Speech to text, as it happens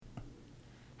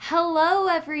Hello,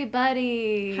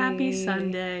 everybody! Happy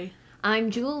Sunday.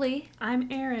 I'm Julie. I'm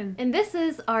Erin. And this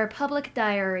is our public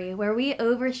diary where we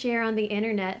overshare on the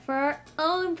internet for our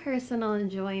own personal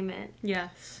enjoyment.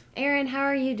 Yes. Erin, how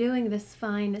are you doing this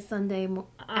fine Sunday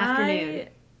afternoon?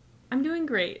 I'm doing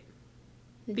great.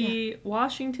 The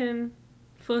Washington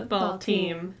football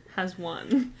team has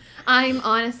won. I'm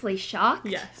honestly shocked.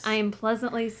 Yes. I am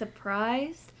pleasantly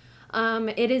surprised.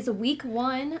 It is week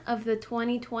 1 of the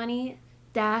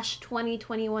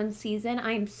 2020-2021 season.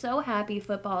 I am so happy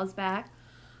football is back.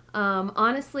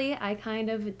 Honestly, I kind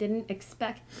of didn't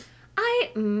expect... I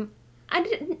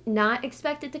did not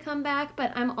expect it to come back,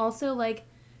 but I'm also,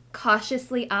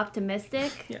 cautiously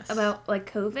optimistic about,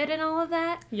 COVID and all of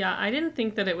that. Yeah, I didn't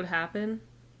think that it would happen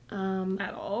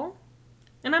at all.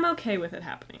 And I'm okay with it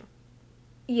happening.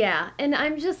 Yeah, and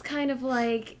I'm just kind of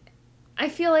I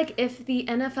feel like if the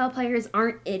NFL players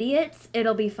aren't idiots,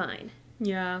 it'll be fine.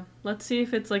 Yeah, let's see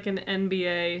if it's an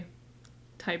NBA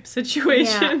type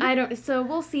situation. Yeah, so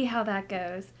we'll see how that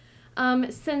goes.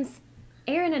 Since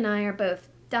Erin and I are both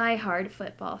diehard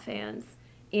football fans,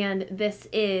 and this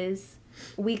is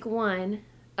week 1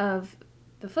 of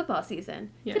the football season.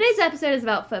 Yes. Today's episode is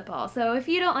about football, so if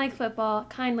you don't like football,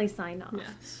 kindly sign off.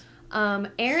 Yes.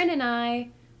 Erin and I,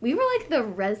 we were the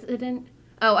resident...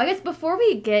 Oh, I guess before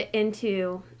we get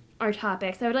into our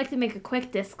topics, I would like to make a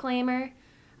quick disclaimer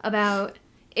about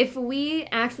if we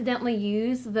accidentally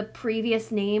use the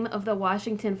previous name of the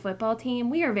Washington football team,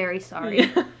 we are very sorry.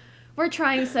 Yeah. We're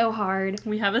trying so hard.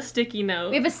 We have a sticky note.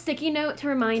 We have a sticky note to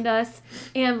remind us,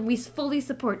 and we fully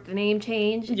support the name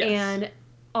change and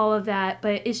all of that,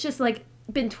 but it's just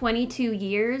been 22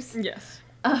 years. Yes.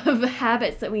 Of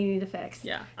habits that we need to fix.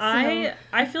 Yeah. So,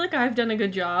 I feel like I've done a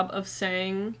good job of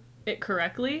saying it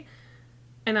correctly.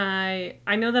 And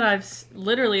I know that I've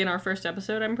literally in our first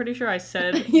episode, I'm pretty sure I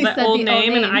said that old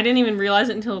name, and I didn't even realize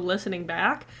it until listening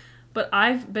back. But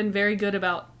I've been very good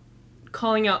about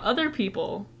calling out other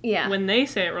people when they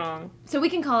say it wrong. So we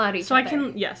can call out each other. So I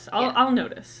can, I'll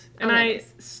notice. And I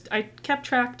kept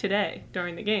track today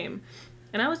during the game,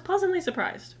 and I was pleasantly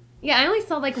surprised. Yeah, I only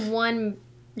saw one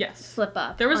slip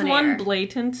up. There was one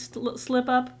blatant slip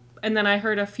up, and then I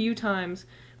heard a few times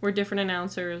where different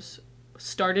announcers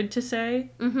started to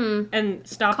say and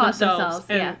stopped themselves.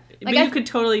 And, but you could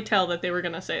totally tell that they were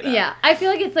going to say that. Yeah, I feel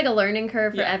like it's a learning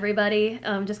curve for everybody,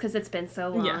 just because it's been so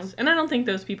long. Yes, and I don't think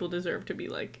those people deserve to be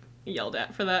yelled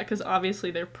at for that, because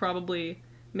obviously they're probably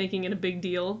making it a big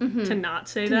deal to not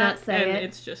say that.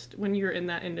 It's just, when you're in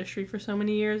that industry for so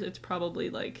many years, it's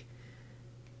probably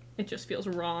it just feels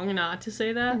wrong not to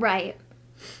say that. Right.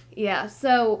 Yeah,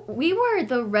 so we were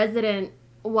the resident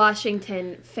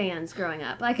Washington fans growing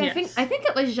up. I think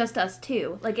it was just us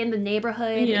too. In the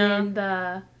neighborhood and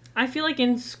the... I feel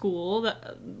in school,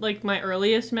 that my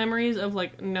earliest memories of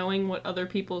knowing what other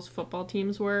people's football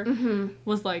teams were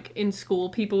was in school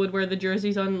people would wear the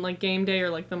jerseys on game day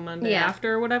or the Monday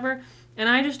after or whatever. And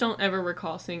I just don't ever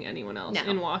recall seeing anyone else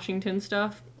in Washington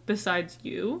stuff besides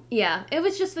you. Yeah, it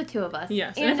was just the two of us.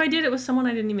 Yes, and if I did, it was someone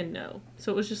I didn't even know.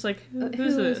 So it was just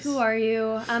who's this? Who are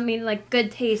you? I mean,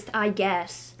 good taste, I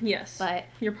guess. Yes. But...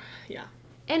 Yeah.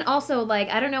 And also,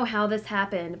 I don't know how this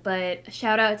happened, but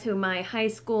shout out to my high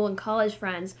school and college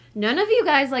friends. None of you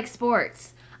guys like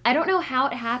sports. I don't know how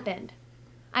it happened.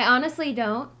 I honestly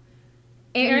don't.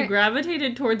 You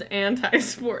gravitated towards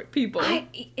anti-sport people. I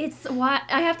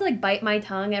have to bite my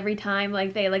tongue every time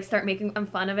they start making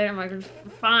fun of it. I'm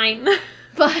fine.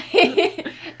 But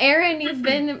Erin, you've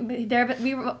been there, but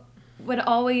we would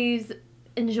always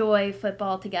enjoy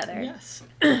football together. Yes.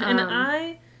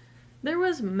 And there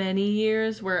was many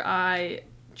years where I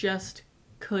just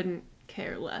couldn't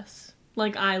care less.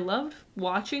 I loved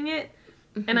watching it,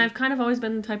 and I've kind of always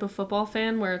been the type of football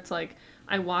fan where it's I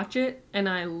watch it and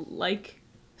I like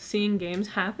seeing games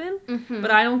happen, but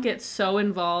I don't get so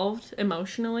involved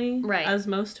emotionally as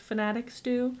most fanatics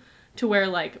do, to where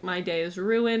my day is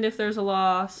ruined if there's a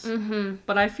loss.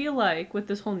 But I feel with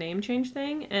this whole name change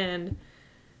thing and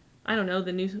I don't know,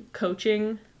 the new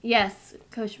coaching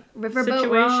Coach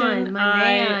Riverboat Ron, my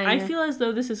man. I feel as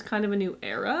though this is kind of a new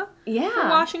era for and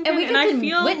Washington, we get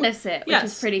to witness it, which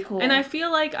is pretty cool. And I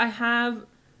feel I have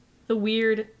the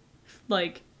weird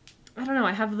I don't know,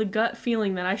 I have the gut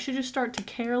feeling that I should just start to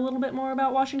care a little bit more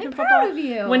about Washington football. I'm proud of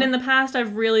you. When in the past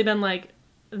I've really been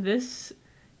this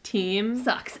team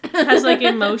sucks. Has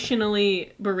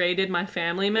emotionally berated my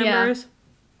family members.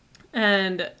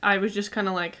 And I was just kind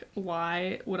of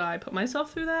why would I put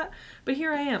myself through that? But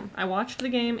here I am. I watched the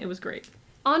game. It was great.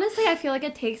 Honestly, I feel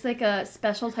it takes a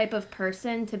special type of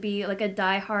person to be a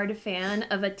diehard fan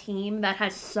of a team that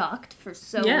has sucked for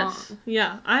so long.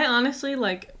 Yeah. I honestly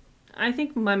I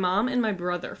think my mom and my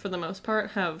brother, for the most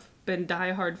part, have been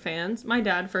diehard fans. My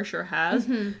dad for sure has,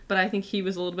 but I think he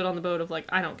was a little bit on the boat of, like,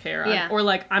 I don't care. Yeah. Or,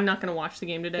 like, I'm not going to watch the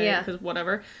game today because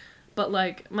whatever. But,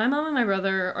 like, my mom and my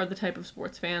brother are the type of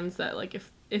sports fans that, like,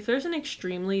 if there's an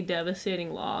extremely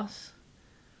devastating loss,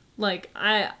 like,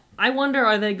 I wonder,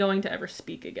 are they going to ever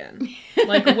speak again?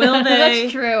 Like, will they...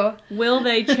 That's true. Will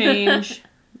they change...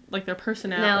 like, their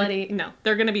personality. Like, no,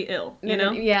 they're gonna be ill, you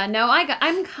know? Yeah, no,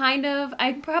 I'm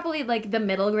probably, like, the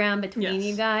middle ground between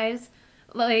you guys.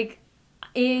 Like,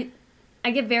 I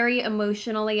get very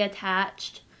emotionally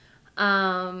attached,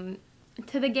 to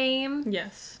the game.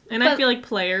 Yes. And I feel like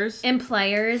players. And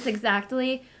players,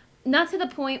 exactly. Not to the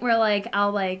point where, like,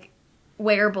 I'll, like,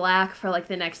 wear black for, like,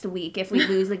 the next week if we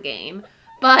lose a game.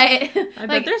 But I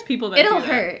bet there's people that it'll do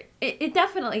that. hurt. It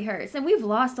definitely hurts, and we've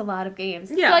lost a lot of games.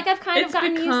 Yeah, so like I've kind of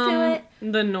gotten used to it.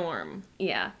 The norm.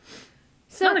 Yeah, so,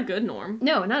 it's not a good norm.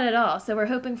 No, not at all. So we're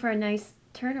hoping for a nice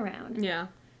turnaround. Yeah.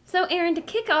 So Erin, to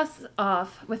kick us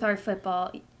off with our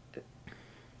football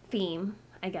theme,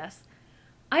 I guess,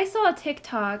 I saw a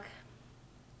TikTok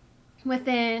I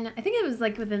think it was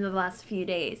like within the last few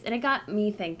days, and it got me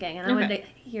thinking, and I wanted to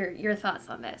hear your thoughts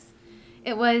on this.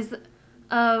 It was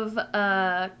of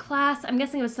a class, I'm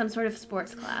guessing it was some sort of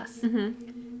sports class.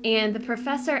 And the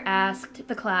professor asked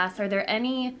the class, are there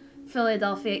any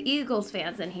Philadelphia Eagles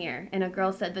fans in here? And a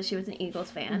girl said that she was an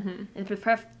Eagles fan. And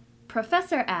the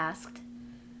professor asked,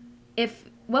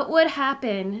 what would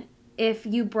happen if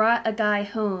you brought a guy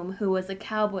home who was a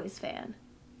Cowboys fan?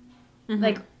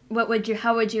 Like,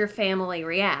 how would your family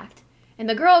react? And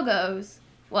the girl goes,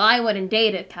 well, I wouldn't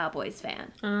date a Cowboys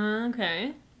fan.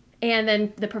 Okay. And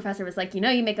then the professor was like, you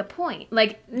make a point.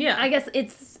 Like, yeah. I guess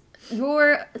it's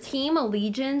your team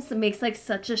allegiance makes, like,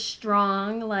 such a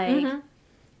strong, like,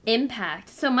 impact.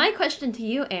 So my question to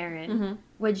you, Erin,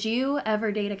 would you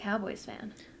ever date a Cowboys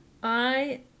fan?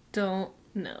 I don't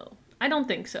know. I don't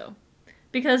think so.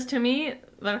 Because to me,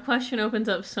 that question opens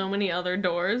up so many other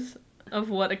doors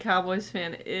of what a Cowboys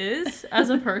fan is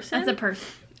as a person. As a person.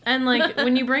 And, like,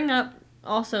 when you bring up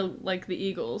also, like, the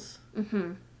Eagles,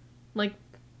 like,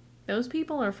 those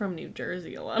people are from New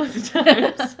Jersey a lot of the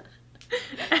times.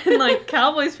 And, like,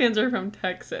 Cowboys fans are from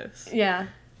Texas. Yeah.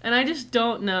 And I just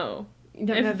don't know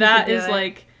if that is,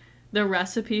 like, the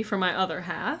recipe for my other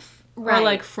half. Right. Or,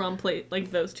 like, from,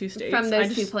 those two states. From those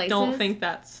two places. I just don't think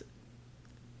that's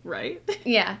right.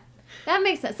 Yeah. That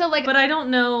makes sense. So, like... But I don't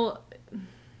know...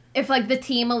 If, like, the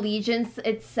team allegiance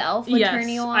itself would turn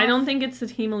you off? I don't think it's the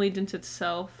team allegiance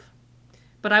itself.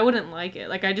 But I wouldn't like it.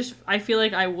 Like, I feel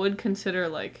like I would consider,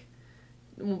 like...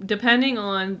 depending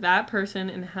on that person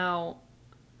and how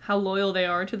loyal they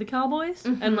are to the Cowboys,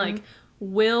 and, like,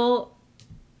 will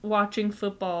watching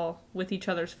football with each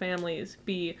other's families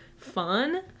be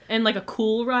fun and, like, a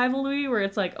cool rivalry where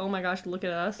it's like, oh my gosh, look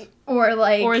at us,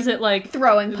 or is it like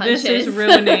throwing punches, this is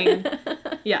ruining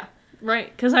yeah,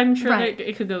 right, because I'm sure that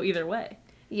it could go either way.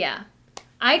 Yeah,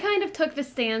 I kind of took the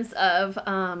stance of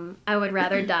I would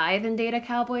rather die than date a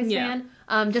Cowboys fan.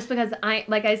 Just because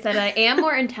like I said, I am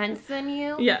more intense than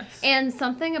you. Yes. And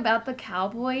something about the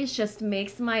Cowboys just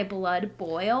makes my blood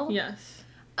boil. Yes.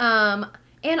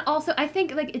 And also, I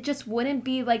think, like, it just wouldn't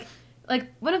be, like,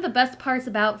 one of the best parts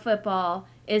about football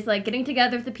is, like, getting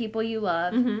together with the people you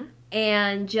love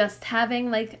and just having,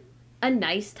 like, a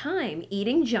nice time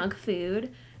eating junk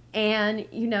food and,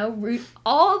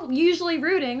 usually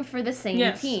rooting for the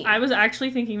same team. I was actually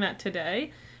thinking that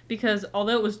today. Because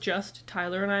although it was just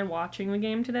Tyler and I watching the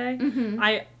game today,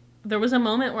 there was a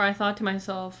moment where I thought to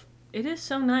myself, it is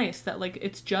so nice that, like,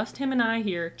 it's just him and I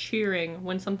here cheering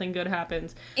when something good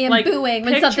happens. And, like, booing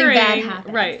when something bad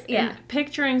happens. Right. Yeah. And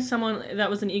picturing someone that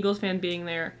was an Eagles fan being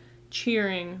there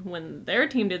cheering when their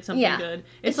team did something good.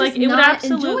 It's like, it would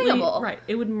absolutely... enjoyable. Right.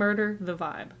 It would murder the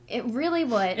vibe. It really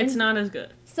would. It's not as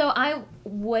good. So I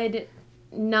would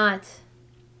not,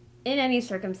 in any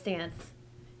circumstance...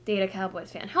 date a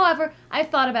Cowboys fan. However, I've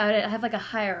thought about it. I have, like, a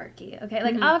hierarchy, okay?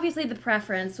 Like, obviously the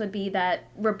preference would be that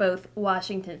we're both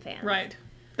Washington fans. Right.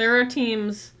 There are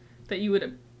teams that you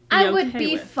would would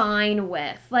be fine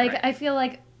with. Like, I feel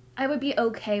like I would be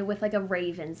okay with, like, a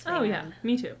Ravens fan. Oh, yeah.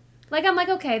 Me too. Like, I'm like,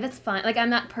 okay, that's fine. Like, I'm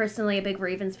not personally a big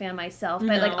Ravens fan myself,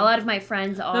 but, like, a lot of my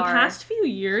friends are. The past few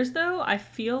years, though, I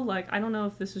feel like, I don't know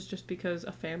if this is just because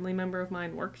a family member of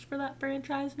mine works for that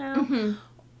franchise now,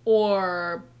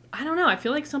 or... I don't know. I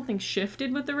feel like something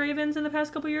shifted with the Ravens in the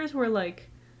past couple years where, like,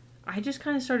 I just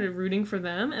kind of started rooting for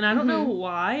them. And I don't know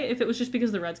why. If it was just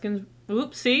because the Redskins...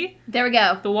 Oops, see? There we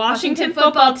go. The Washington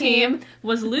football team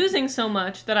was losing so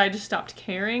much that I just stopped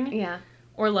caring. Yeah.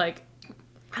 Or, like...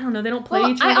 I don't know. They don't play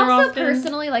Well, each other I also often.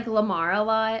 personally like Lamar a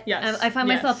lot. Yes. I find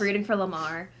myself Yes. rooting for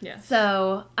Lamar. Yes.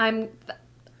 So I'm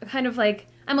kind of like,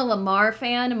 I'm a Lamar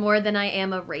fan more than I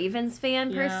am a Ravens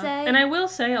fan per se. And I will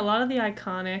say a lot of the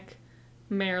iconic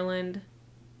Maryland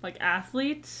like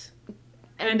athletes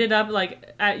ended up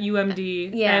like at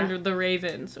UMD and the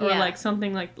Ravens or like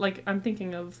something like I'm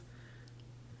thinking of,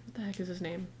 what the heck is his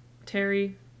name?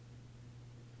 Terry.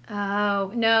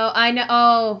 Oh, no, I know.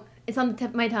 Oh, it's on the tip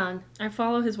of my tongue. I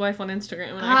follow his wife on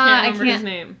Instagram and I can't remember his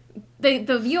name.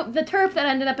 The Terp that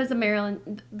ended up as a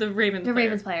Maryland... The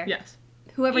Ravens player. Yes.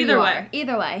 Whoever Either you way. are.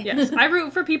 Either way. Yes. I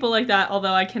root for people like that,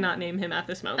 although I cannot name him at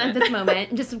this moment. At this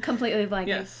moment. Just completely blanking.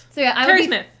 Yes. So yeah, Terry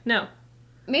Smith. No.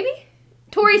 Maybe?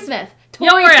 Torrey Smith.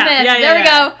 Smith. Yeah, there we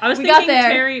go. I was thinking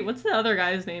Terry... What's the other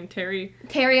guy's name? Terry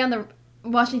on the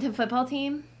Washington football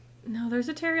team? No, there's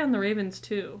a Terry on the Ravens,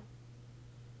 too.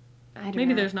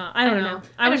 Maybe there's not. I don't know.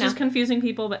 I was just confusing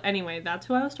people, but anyway, that's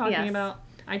who I was talking about.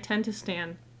 I tend to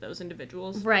stan those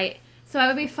individuals. Right. So I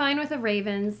would be fine with the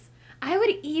Ravens.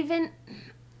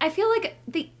 I feel like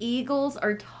the Eagles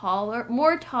are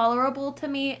more tolerable to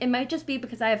me. It might just be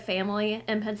because I have family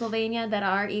in Pennsylvania that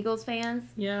are Eagles fans.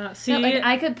 Yeah, see, so,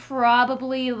 I could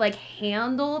probably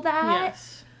handle that.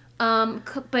 Yes.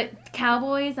 But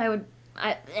Cowboys,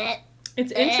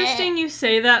 It's interesting you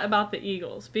say that about the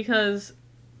Eagles because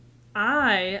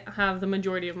I have the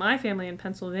majority of my family in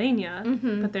Pennsylvania,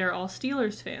 but they're all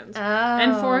Steelers fans. Oh.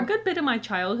 And for a good bit of my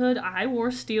childhood, I wore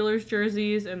Steelers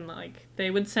jerseys, and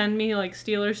they would send me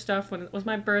Steelers stuff when it was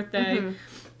my birthday,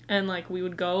 and we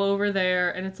would go over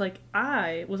there, and it's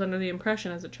I was under the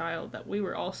impression as a child that we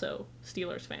were also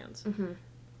Steelers fans.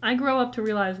 I grow up to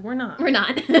realize we're not. We're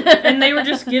not. And they were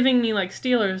just giving me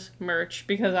Steelers merch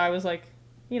because I was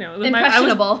it was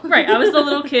impressionable. I was the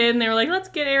little kid, and they were like, let's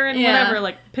get Erin,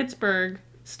 whatever, Pittsburgh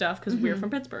stuff, because we're from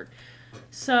Pittsburgh.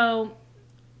 So,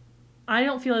 I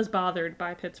don't feel as bothered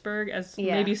by Pittsburgh as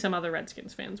maybe some other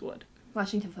Redskins fans would.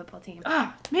 Washington football team.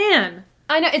 Ah, man!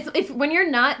 I know, if when you're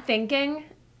not thinking,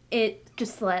 it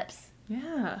just slips.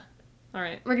 Yeah. All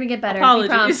right. We're gonna get better.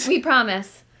 Apologies. We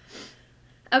promise.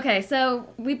 Okay, so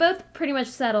we both pretty much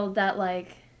settled that,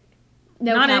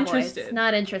 no not Cowboys. Interested.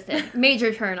 Not interested.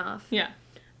 Major turnoff. Yeah.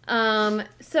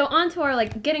 So on to our,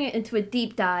 getting into a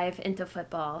deep dive into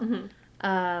football.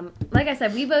 Like I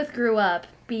said, we both grew up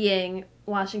being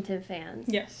Washington fans.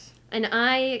 Yes. And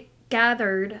I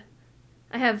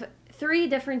have 3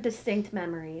 different distinct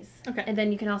memories. Okay. And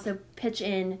then you can also pitch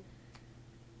in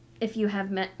if you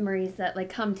have memories that,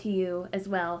 come to you as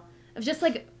well. Of just,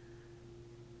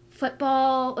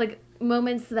 football,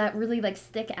 moments that really,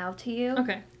 stick out to you.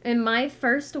 Okay. And my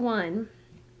first one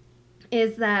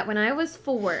is that when I was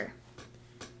 4,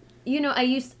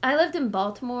 I lived in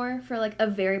Baltimore for a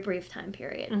very brief time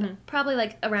period,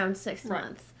 probably around 6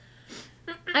 months.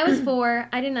 I was 4,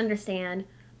 I didn't understand.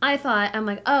 I'm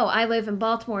I live in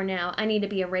Baltimore now, I need to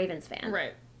be a Ravens fan.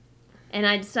 Right. And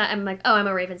I'm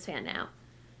a Ravens fan now.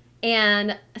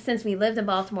 And since we lived in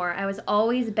Baltimore, I was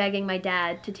always begging my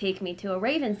dad to take me to a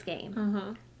Ravens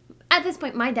game. At this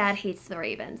point, my dad hates the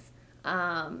Ravens.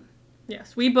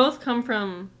 Yes, we both come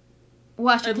from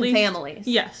Washington families.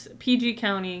 Yes, PG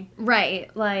County.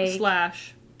 Right,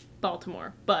 /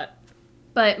 Baltimore, but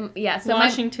yeah, so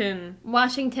Washington.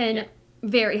 Washington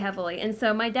very heavily. And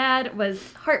so my dad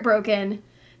was heartbroken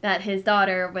that his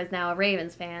daughter was now a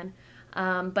Ravens fan.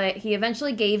 But he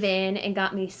eventually gave in and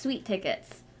got me sweet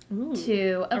tickets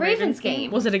to a Ravens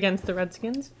game. Was it against the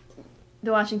Redskins?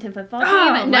 The Washington football team?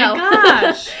 Oh, no. my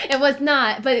gosh! It was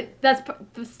not, but that's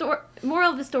the story.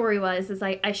 Moral of the story is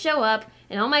I show up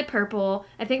in all my purple.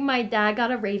 I think my dad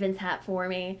got a Ravens hat for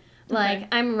me. Okay.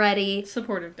 I'm ready.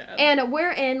 Supportive dad. And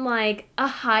we're in a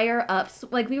higher ups.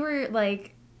 We were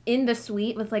in the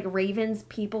suite with Ravens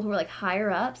people who were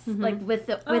higher ups,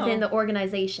 within the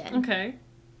organization. Okay.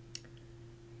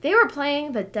 They were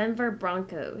playing the Denver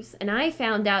Broncos, and I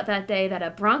found out that day that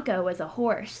a Bronco was a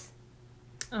horse.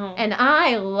 Oh. And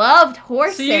I loved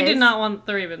horses. So you did not want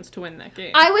the Ravens to win that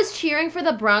game. I was cheering for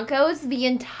the Broncos the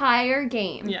entire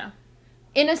game. Yeah.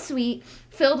 In a suite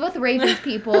filled with Ravens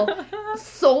people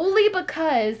solely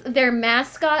because their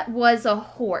mascot was a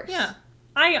horse. Yeah.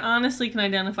 I honestly can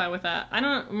identify with that. I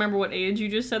don't remember what age you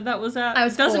just said that was at. I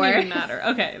was 4. It doesn't even matter.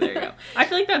 Okay, there you go. I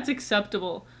feel like that's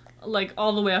acceptable,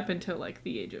 all the way up until,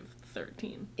 the age of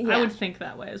 13. Yeah. I would think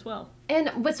that way as well. And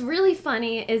what's really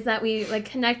funny is that we,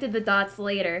 connected the dots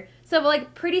later. So,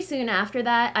 pretty soon after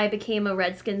that, I became a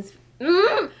Redskins,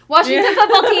 Washington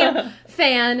football team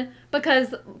fan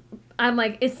because I'm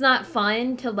it's not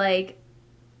fun to,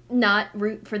 not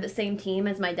root for the same team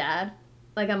as my dad.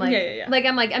 Like, I'm like, yeah.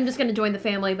 like, I'm just going to join the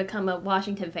family, become a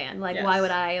Washington fan. Like, Yes. why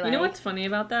would I, like... You know what's funny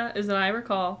about that is that I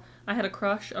recall I had a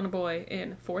crush on a boy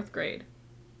in 4th grade.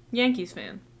 Yankees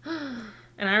fan.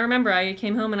 And I remember I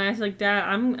came home and I was like, Dad,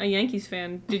 I'm a Yankees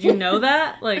fan. Did you know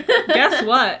that? Like, guess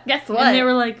what? Guess what? And they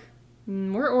were like,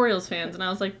 we're Orioles fans. And I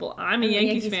was like, well, I'm a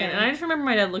Yankees fan. And I just remember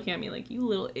my dad looking at me like, you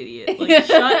little idiot. Like,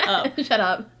 shut up. Shut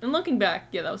up. And looking back,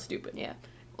 yeah, that was stupid. Yeah.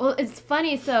 Well, it's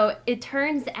funny. So it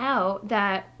turns out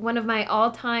that one of my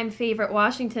all-time favorite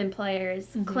Washington players,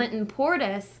 Clinton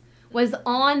Portis, was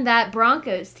on that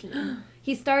Broncos team.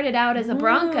 He started out as a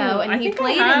Bronco, and he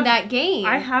played in that game.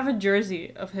 I have a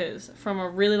jersey of his from a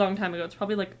really long time ago. It's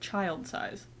probably like child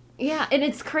size. Yeah, and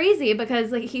it's crazy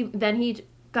because like he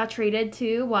got traded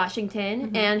to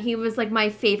Washington, and he was like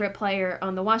my favorite player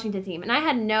on the Washington team. And I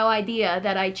had no idea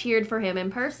that I cheered for him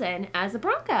in person as a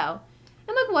Bronco.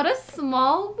 I'm like, what a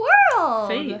small world.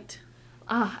 Fate.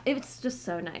 It's just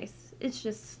so nice. It's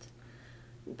just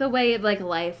the way like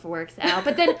life works out.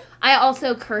 But then I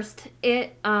also cursed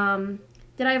it.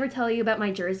 Did I ever tell you about my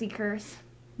jersey curse?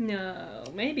 No,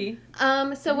 maybe. So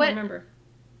I don't remember.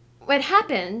 What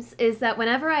happens is that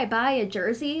whenever I buy a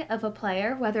jersey of a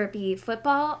player, whether it be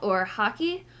football or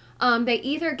hockey, they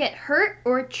either get hurt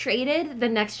or traded the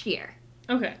next year.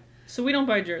 Okay, so we don't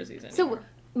buy jerseys anymore. So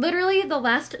literally the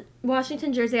last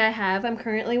Washington jersey I have, I'm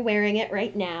currently wearing it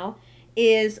right now,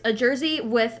 is a jersey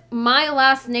with my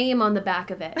last name on the back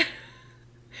of it.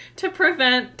 To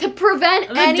prevent the downfall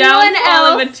anyone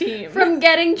else of a team from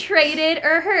getting traded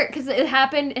or hurt, because it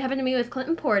happened to me with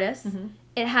Clinton Portis.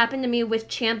 It happened to me with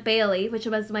Champ Bailey, which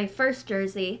was my first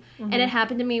jersey, and it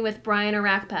happened to me with Brian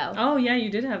Arakpo. Oh yeah, you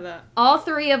did have that. All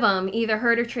three of them either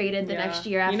hurt or traded the next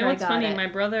year after I got it. You know what's funny? My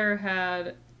brother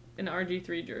had an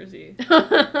RG3 jersey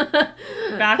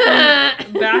back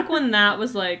when that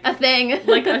was like a thing,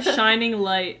 like a shining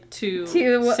light to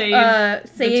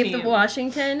save the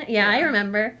Washington. Yeah, I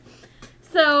remember.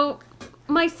 So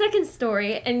my second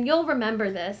story, and you'll remember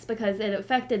this because it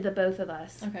affected the both of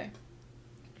us. Okay.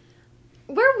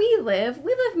 Where we live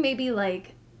maybe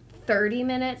like 30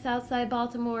 minutes outside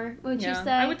Baltimore, would you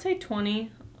say? I would say 20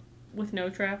 with no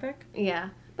traffic. Yeah.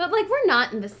 But like we're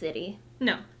not in the city.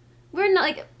 No. We're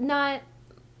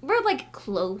we're like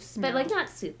close, but like not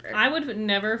super. I would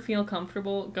never feel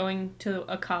comfortable going to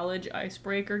a college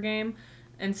icebreaker game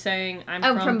and saying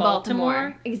I'm from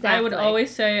Baltimore. Exactly. I would always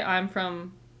say I'm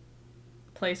from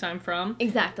place I'm from.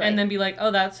 Exactly. And then be like, oh,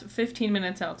 that's 15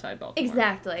 minutes outside Baltimore.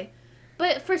 Exactly.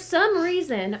 But for some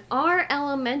reason, our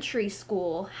elementary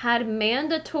school had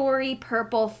mandatory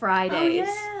Purple Fridays.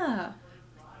 Oh,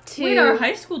 yeah. Wait, our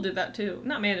high school did that too.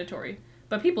 Not mandatory,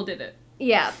 but people did it.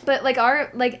 Yeah, but like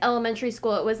our elementary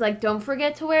school, it was like, don't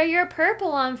forget to wear your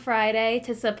purple on Friday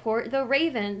to support the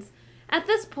Ravens. At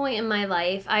this point in my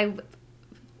life, I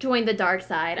joined the dark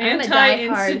side.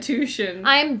 Anti-institution.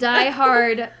 I'm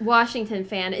diehard Washington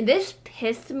fan. And this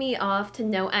pissed me off to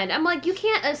no end. I'm like, you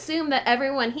can't assume that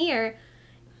everyone here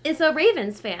is a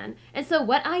Ravens fan. And so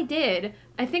what I did,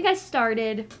 I think they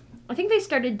started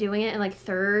doing it in like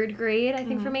 3rd grade, I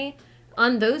think, for me.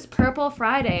 On those Purple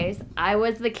Fridays, I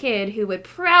was the kid who would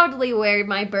proudly wear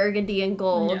my burgundy and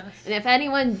gold. Yes. And if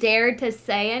anyone dared to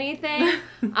say anything,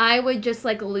 I would just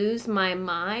like lose my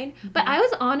mind. But I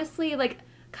was honestly like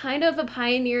kind of a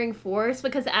pioneering force,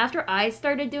 because after I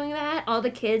started doing that, all the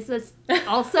kids that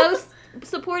also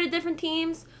supported different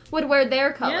teams would wear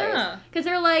their colors. Because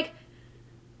they're like,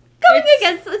 going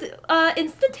against the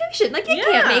institution. Like, you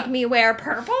can't make me wear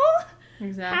purple.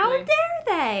 Exactly. How dare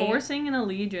they? Forcing an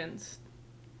allegiance.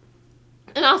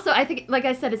 And also, I think, like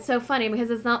I said, it's so funny because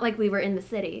it's not like we were in the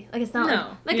city. Like, it's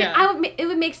not it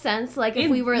would make sense, like,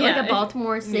 if we were, like, a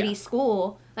Baltimore City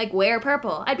school, like, wear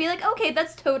purple. I'd be like, okay,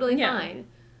 that's totally fine.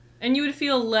 And you would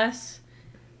feel less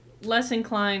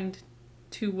inclined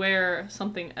to wear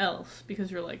something else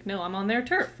because you're like, no, I'm on their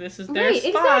turf. This is their spot.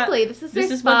 Exactly. This is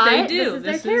their spot. What they do.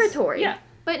 This is their territory.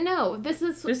 But no, this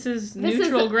is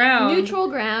neutral ground. Neutral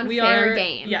ground, fair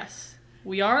game. Yes.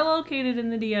 We are located in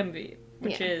the DMV,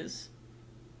 which is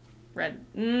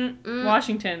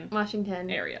Washington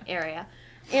area.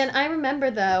 And I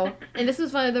remember, though, and this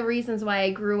was one of the reasons why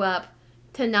I grew up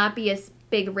to not be a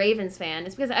big Ravens fan,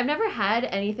 is because I've never had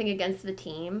anything against the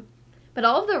team, but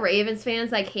all of the Ravens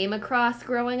fans I came across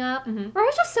growing up were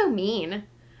always just so mean.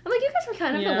 I'm like, you guys were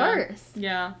kind of the worst.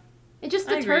 Yeah. It just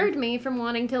deterred me from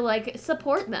wanting to, like,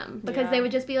 support them, because they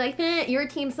would just be like, your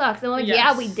team sucks. And I'm like,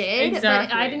 yeah, we did, but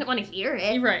I didn't want to hear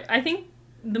it. You're right. I think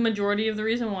the majority of the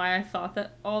reason why I thought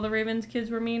that all the Ravens kids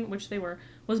were mean, which they were,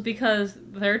 was because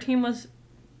their team was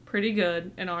pretty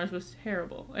good and ours was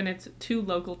terrible. And it's 2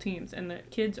 local teams, and the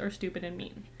kids are stupid and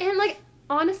mean. And, like,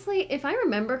 honestly, if I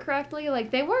remember correctly,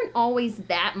 like, they weren't always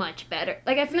that much better.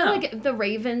 Like, I feel like the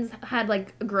Ravens had,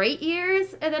 like, great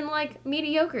years and then, like,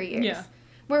 mediocre years. Yeah.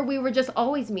 Where we were just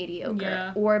always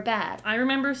mediocre or bad. I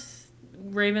remember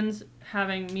Ravens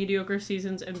having mediocre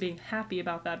seasons and being happy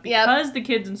about that because the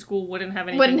kids in school wouldn't have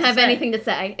anything to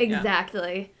say.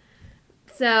 Exactly.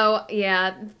 Yeah. So,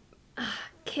 yeah.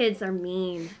 Kids are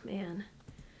mean, man.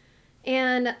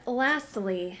 And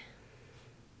lastly,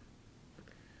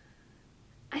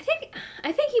 I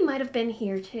think he might have been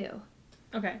here too.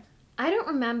 Okay. I don't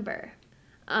remember.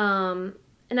 And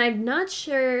I'm not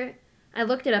sure. I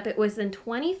looked it up. It was in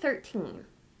 2013.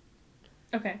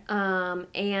 Okay.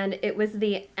 And it was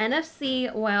the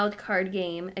NFC wild card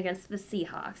game against the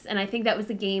Seahawks. And I think that was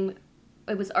the game.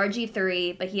 It was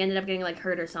RG3, but he ended up getting, like,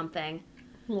 hurt or something.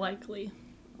 Likely.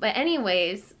 But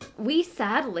anyways, we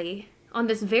sadly, on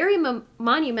this very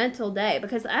monumental day,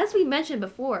 because as we mentioned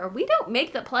before, we don't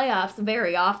make the playoffs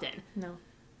very often. No.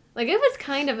 Like, it was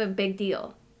kind of a big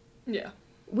deal. Yeah.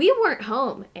 We weren't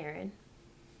home, Erin.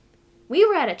 We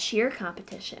were at a cheer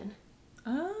competition.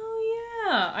 Oh,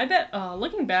 yeah. I bet,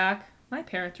 looking back, my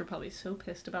parents were probably so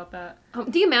pissed about that.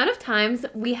 The amount of times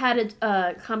we had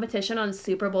a competition on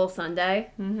Super Bowl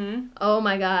Sunday. Mm-hmm. Oh,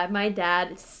 my God. My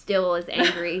dad still is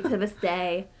angry to this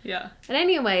day. Yeah. But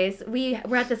anyways, we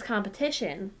were at this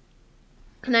competition.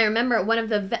 And I remember one of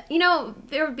the...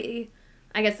 there would be...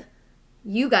 I guess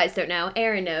you guys don't know.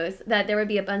 Erin knows that there would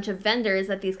be a bunch of vendors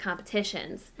at these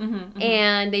competitions. Mm-hmm, mm-hmm.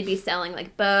 And they'd be selling,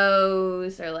 like,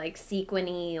 bows or, like,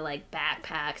 sequiny, like,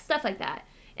 backpacks, stuff like that.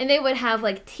 And they would have,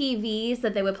 like, TVs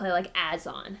that they would play, like, ads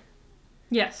on.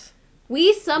 Yes.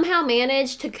 We somehow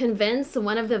managed to convince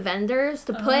one of the vendors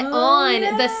to put on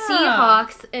the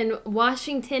Seahawks and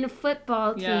Washington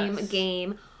football team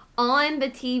game on the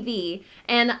TV.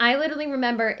 And I literally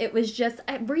remember it was just...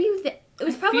 Were you... It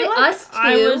was probably us too.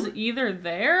 I was either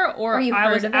there or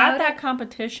I was at that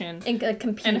competition and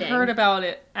competing. And heard about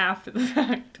it after the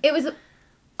fact. It was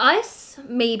us,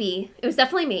 maybe. It was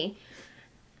definitely me.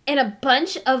 And a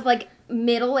bunch of, like,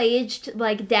 middle-aged,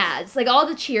 like, dads. Like, all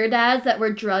the cheer dads that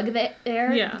were drugged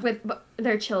there with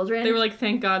their children. They were like,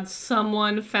 thank God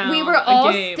someone found We were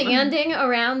all standing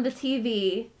around the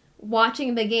TV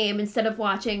watching the game instead of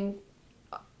watching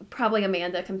probably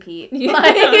Amanda compete. Yeah.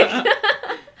 Like,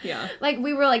 yeah. Like,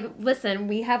 we were like, listen,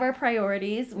 we have our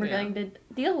priorities. We're going to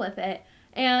deal with it.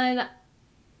 And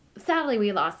sadly,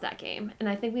 we lost that game. And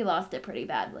I think we lost it pretty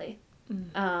badly.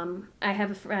 Mm. I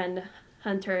have a friend...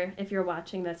 Hunter, if you're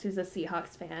watching this, who's a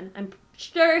Seahawks fan, I'm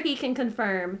sure he can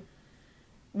confirm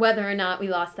whether or not we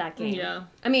lost that game. Yeah.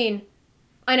 I mean,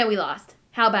 I know we lost.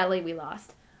 How badly we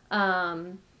lost.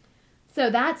 So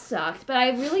that sucked. But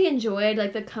I really enjoyed,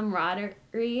 like, the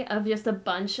camaraderie of just a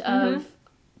bunch of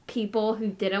people who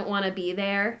didn't want to be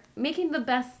there, making the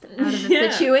best out of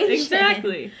the situation.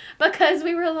 Exactly. Because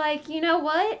we were like, you know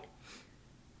what?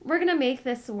 We're going to make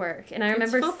this work. And I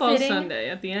remember it's football Sunday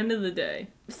at the end of the day.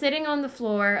 Sitting on the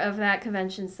floor of that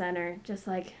convention center, just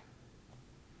like,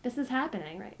 this is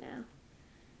happening right now.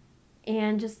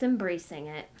 And just embracing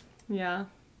it. Yeah.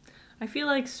 I feel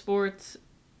like sports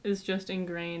is just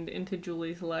ingrained into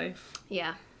Julie's life.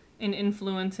 Yeah. And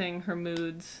influencing her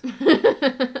moods.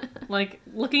 Like,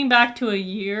 looking back to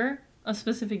a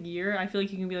specific year, I feel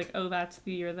like you can be like, oh, that's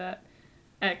the year that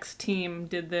X team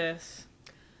did this.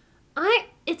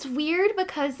 It's weird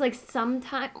because, like,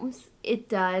 sometimes it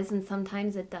does and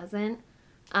sometimes it doesn't.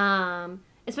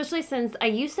 Especially since I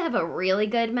used to have a really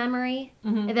good memory,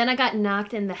 and then I got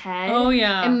knocked in the head. Oh,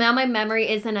 yeah. And now my memory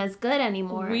isn't as good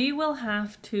anymore. We will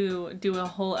have to do a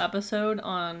whole episode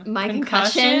on my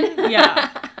concussion.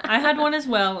 Yeah. I had one as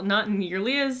well. Not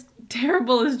nearly as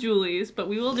terrible as Julie's, but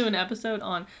we will do an episode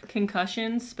on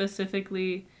concussions,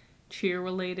 specifically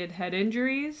cheer-related head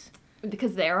injuries.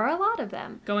 Because there are a lot of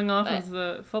them. Going off of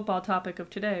the football topic of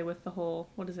today with the whole,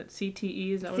 what is it,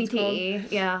 CTE? Is that what it's called?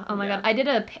 CTE, yeah. Oh my God. I did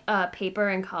a paper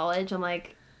in college on,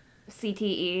 like,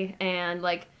 CTE and,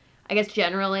 like, I guess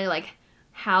generally, like,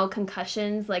 how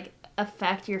concussions, like,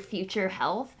 affect your future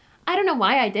health. I don't know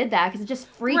why I did that, because it just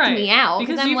freaked me out.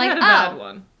 Because I'm you've like, had a bad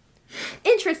one.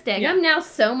 Interesting. Yeah. I'm now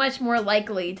so much more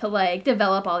likely to, like,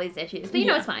 develop all these issues. But you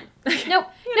know, it's fine. Nope.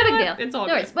 No big deal. It's all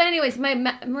no good. But anyways, my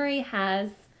memory has...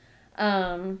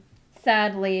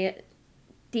 sadly,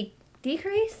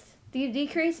 decreased? Do you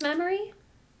decrease memory?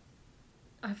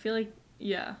 I feel like,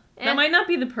 yeah. That might not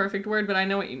be the perfect word, but I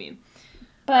know what you mean.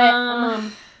 But,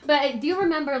 but do you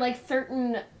remember, like,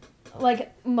 certain,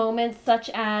 like, moments such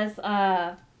as,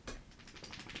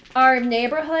 our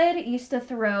neighborhood used to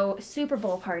throw Super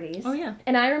Bowl parties. Oh, yeah.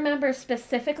 And I remember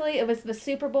specifically, it was the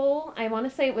Super Bowl, I want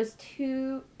to say it was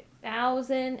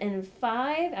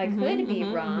 2005. I could be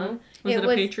wrong. Was it a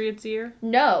Patriots year?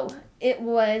 No, it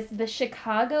was the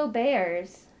Chicago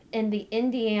Bears and the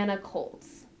Indiana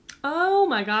Colts. Oh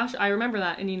my gosh, I remember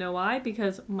that. And you know why?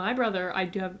 Because my brother,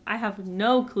 I have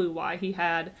no clue why he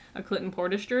had a Clinton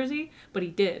Portis jersey, but he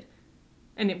did.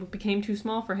 And it became too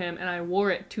small for him, and I wore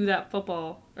it to that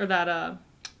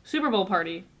Super Bowl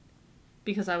party.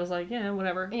 Because I was like, yeah,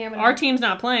 whatever. Our team's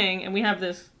not playing, and we have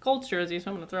this Colts jersey, so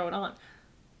I'm going to throw it on.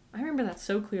 I remember that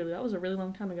so clearly. That was a really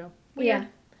long time ago. Weird. Yeah.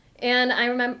 And I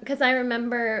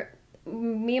remember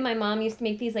me and my mom used to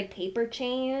make these like paper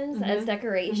chains as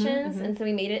decorations, and so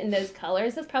we made it in those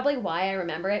colors. That's probably why I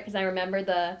remember it, because I remember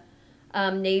the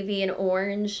navy and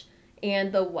orange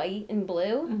and the white and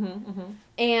blue.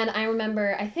 And I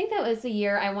remember, I think that was the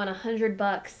year I won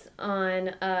 $100 on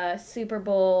a Super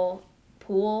Bowl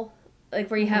pool, like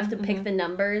where you have to pick the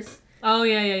numbers. Oh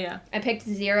yeah. I picked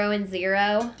 0 and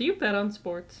 0. Do you bet on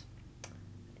sports?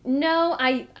 No,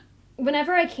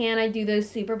 whenever I can, I do those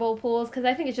Super Bowl pools because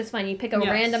I think it's just fun. You pick a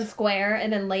random square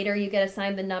and then later you get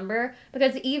assigned the number.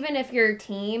 Because even if your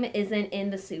team isn't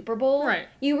in the Super Bowl,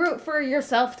 you root for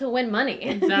yourself to win money.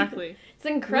 Exactly. It's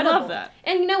incredible. I love that.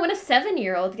 And you know, when a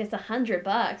 7-year-old gets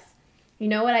 $100, you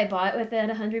know what I bought with that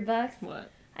 $100?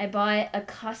 What? I bought a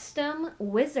custom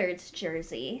Wizards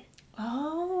jersey.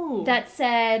 Oh. That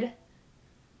said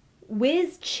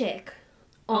Whiz Chick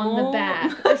on the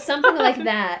back or something like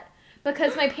that.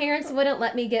 Because my parents wouldn't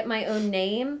let me get my own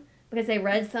name because they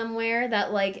read somewhere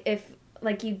that, like, if,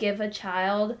 like, you give a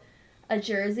child a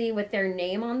jersey with their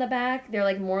name on the back, they're,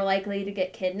 like, more likely to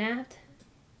get kidnapped.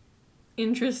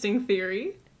 Interesting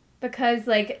theory. Because,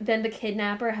 like, then the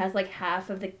kidnapper has, like,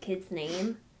 half of the kid's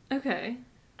name. Okay.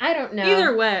 I don't know.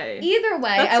 Either way.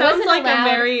 That sounds like a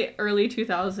very early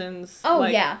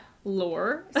 2000s,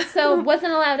 lore. So,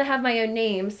 wasn't allowed to have my own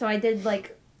name, so I did,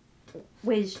 like,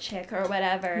 Whiz Chick or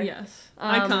whatever. Yes.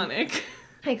 Iconic.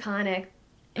 Iconic.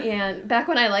 And back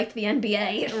when I liked the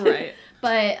NBA. Right.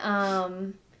 But,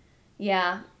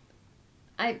 yeah.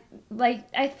 I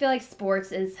feel like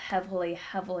sports is heavily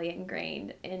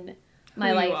ingrained in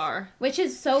my life. You are. Which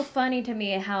is so funny to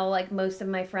me how, like, most of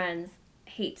my friends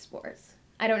hate sports.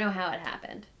 I don't know how it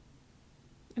happened.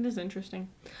 It is interesting.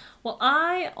 Well,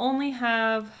 I only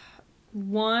have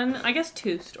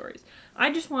two stories.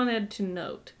 I just wanted to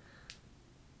note,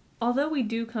 although we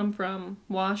do come from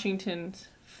Washington's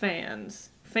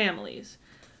families,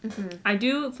 I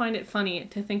do find it funny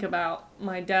to think about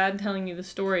my dad telling me the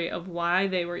story of why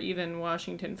they were even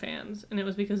Washington fans. And it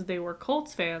was because they were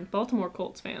Baltimore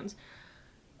Colts fans.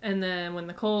 And then when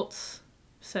the Colts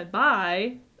said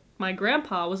bye, my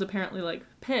grandpa was apparently, like,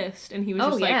 pissed. And he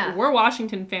was like, we're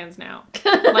Washington fans now.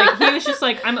 Like, he was just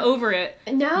like, I'm over it.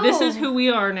 No. This is who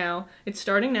we are now. It's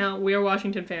starting now. We are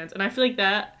Washington fans. And I feel like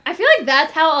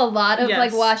that's how a lot of,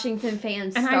 like, Washington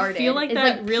fans started. And I feel like it's,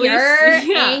 that like, really...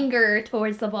 pure anger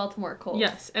towards the Baltimore Colts.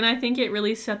 Yes. And I think it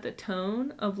really set the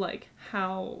tone of, like,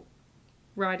 how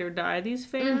ride or die these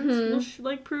fans will,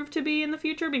 like, prove to be in the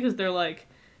future. Because they're, like,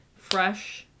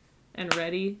 fresh and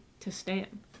ready to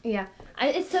stand. Yeah.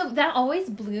 That always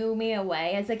blew me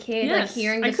away as a kid, yes. like,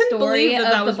 hearing the story of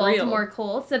the Baltimore real.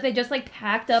 Colts, that they just, like,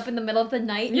 packed up in the middle of the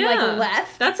night and, like,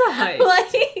 left. That's a heist.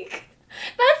 Like,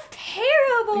 that's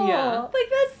terrible. Yeah. Like,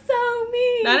 that's so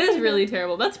mean. That is really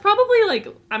terrible. That's probably, like,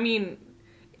 I mean,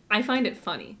 I find it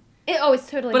funny. It's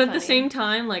totally funny. But at the same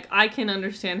time, like, I can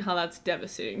understand how that's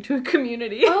devastating to a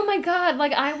community. Oh my god,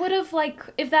 like, I would have, like,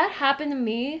 if that happened to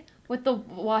me with the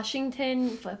Washington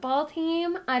football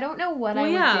team, I don't know what I would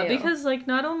do. Well, yeah, because, like,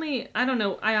 not only, I don't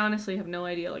know, I honestly have no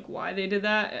idea, like, why they did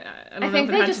that. I don't know if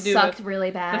it had to do sucked with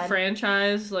really bad. The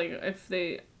franchise, like, if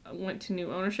they went to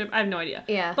new ownership. I have no idea.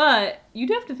 Yeah. But you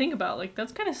do have to think about, like,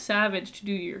 that's kind of savage to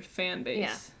do to your fan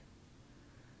base.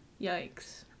 Yeah.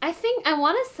 Yikes. I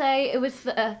want to say it was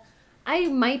I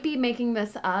might be making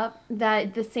this up,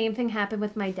 that the same thing happened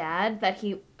with my dad, that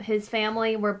his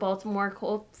family were Baltimore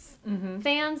Colts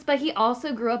fans, but he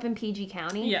also grew up in PG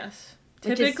County. Yes.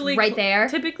 Typically right there.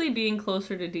 Typically being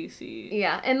closer to DC.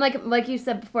 Yeah, and like you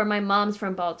said before, my mom's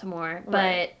from Baltimore,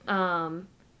 but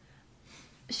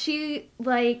she's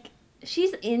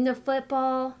into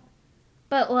football,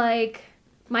 but, like,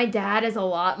 my dad is a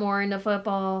lot more into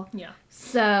football. Yeah.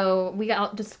 So we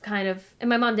all just kind of, and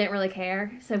my mom didn't really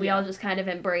care, so we all just kind of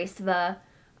embraced the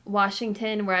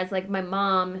Washington, whereas, like, my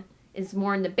mom is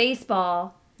more into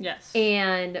baseball. Yes.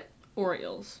 And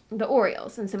the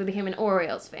Orioles, and so we became an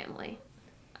Orioles family.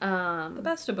 The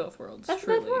best of both worlds. Best of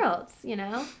both worlds, you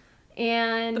know?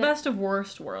 And the best of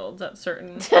worst worlds at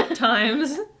certain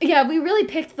times. Yeah, we really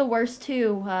picked the worst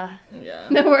two. Yeah.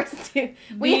 The worst two.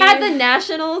 We had the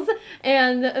Nationals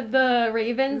and the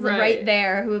Ravens right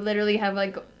there, who literally have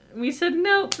like... We said,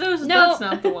 nope, that's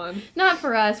not the one. Not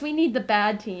for us. We need the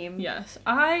bad team. Yes.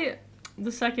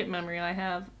 The second memory I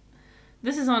have,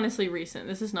 this is honestly recent.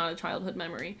 This is not a childhood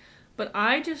memory. But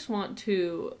I just want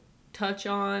to touch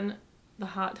on the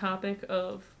hot topic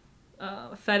of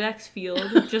FedEx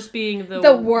Field just being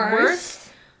the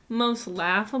worst, most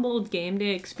laughable game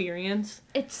day experience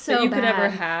it's so that you bad. could ever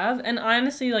have. And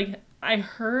honestly, like, I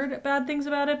heard bad things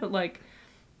about it, but, like,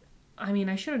 I mean,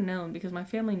 I should have known because my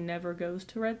family never goes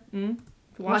to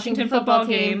Washington football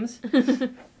games.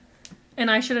 And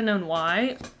I should have known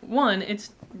why. One,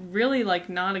 it's really, like,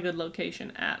 not a good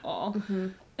location at all. Mm-hmm.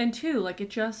 And two, like, it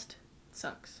just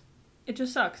sucks. It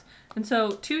just sucks. And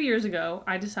so 2 years ago,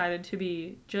 I decided to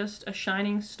be just a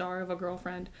shining star of a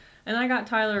girlfriend. And I got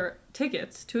Tyler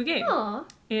tickets to a game.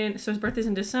 Aww. So his birthday's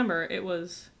in December. It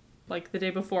was, like, the day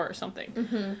before or something.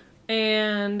 Mm-hmm.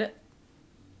 And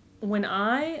when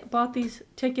I bought these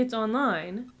tickets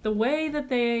online, the way that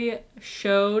they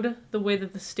showed the way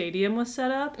that the stadium was set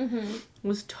up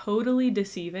was totally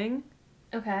deceiving.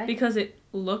 Okay. Because it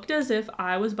looked as if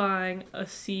I was buying a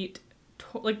seat,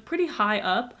 like, pretty high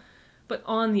up, but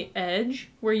on the edge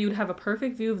where you'd have a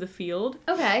perfect view of the field.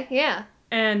 Okay, yeah.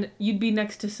 And you'd be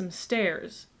next to some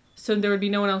stairs. So there would be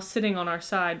no one else sitting on our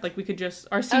side. Like, we could just...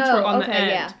 Our seats were on the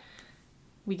end. Yeah.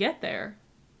 We get there.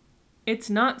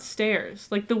 It's not stairs.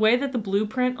 Like, the way that the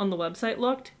blueprint on the website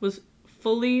looked was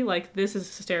fully, like, this is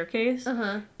a staircase.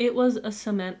 It was a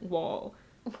cement wall.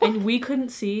 What? And we couldn't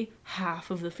see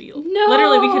half of the field. No!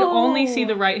 Literally, we could only see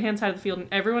the right-hand side of the field, and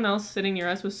everyone else sitting near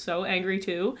us was so angry,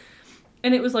 too.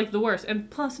 And it was, like, the worst. And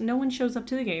plus, no one shows up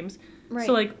to the games. Right.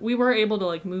 So, like, we were able to,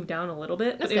 like, move down a little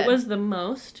bit. But it was the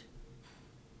most,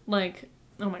 like,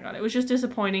 oh my god, it was just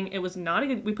disappointing. It was not a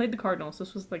good... We played the Cardinals.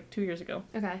 This was, like, 2 years ago.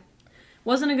 Okay.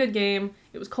 Wasn't a good game.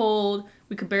 It was cold.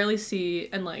 We could barely see.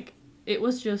 And, like, it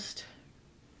was just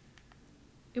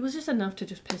enough to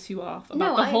just piss you off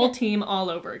about the whole team all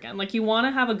over again. Like, you want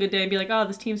to have a good day and be like, oh,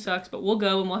 this team sucks, but we'll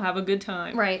go and we'll have a good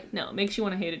time. Right. No, it makes you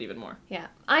want to hate it even more. Yeah.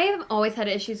 I have always had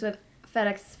issues with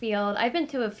FedEx Field. I've been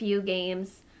to a few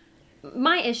games.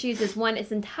 My issues is, one,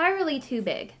 it's entirely too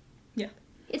big. Yeah.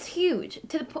 It's huge.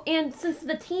 And since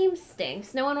the team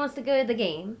stinks, no one wants to go to the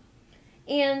game.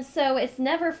 And so it's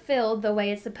never filled the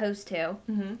way it's supposed to.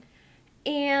 Mm-hmm.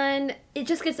 And it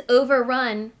just gets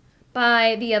overrun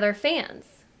by the other fans.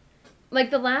 Like,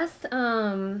 the last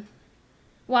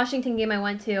Washington game I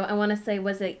went to, I want to say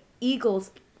was an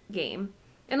Eagles game.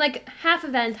 And, like, half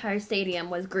of that entire stadium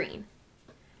was green.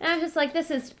 And I was just like, this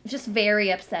is just very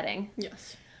upsetting.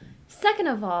 Yes. Second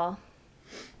of all,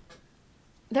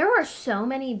 there were so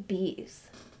many bees.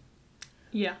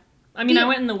 Yeah. I mean, I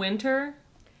went in the winter,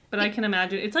 but I can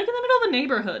imagine. It's like in the middle of a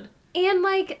neighborhood. And,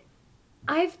 like,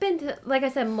 I've been to, like I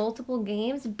said, multiple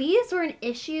games. Bees were an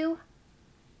issue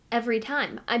every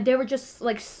time. They were just,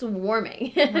 like,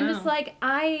 swarming. Wow. I'm just like,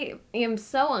 I am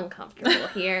so uncomfortable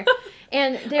here.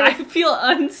 And I feel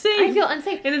unsafe.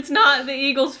 And it's not the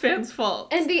Eagles fans'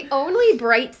 fault. And the only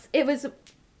bright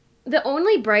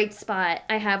spot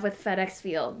I have with FedEx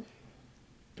Field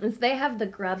is they have the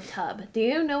grub tub. Do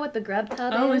you know what the grub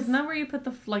tub is? Oh, isn't that where you put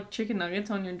the, like, chicken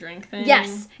nuggets on your drink thing?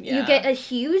 Yes. Yeah. You get a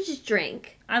huge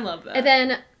drink. I love that. And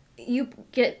then you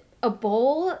get a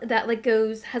bowl that, like,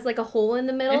 has, like, a hole in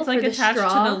the middle. It's, like, for the attached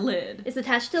straw. to the lid. It's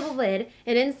attached to the lid.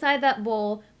 And inside that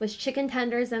bowl was chicken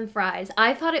tenders and fries.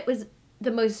 I thought it was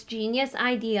the most genius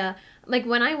idea. Like,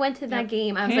 when I went to that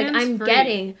game, I was like, I'm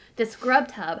getting this grub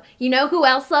tub. You know who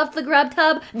else loved the grub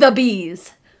tub? The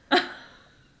bees.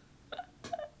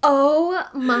 Oh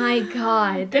my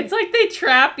god. It's like they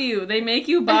trap you. They make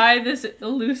you buy this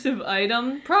elusive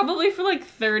item, probably for like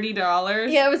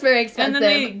 $30. Yeah, it was very expensive. And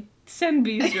then they send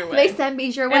bees your way. They send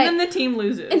bees your way. And then the team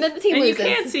loses. And you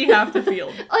can't see half the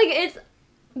field. Like, it's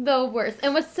the worst.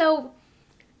 And what's so,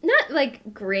 not,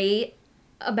 like, great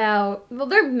about, well,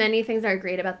 there are many things that are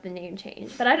great about the name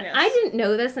change. But I didn't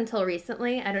know this until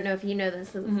recently. I don't know if you know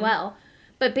this as well.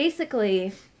 But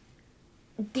basically,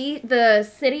 the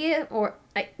city, or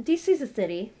DC's a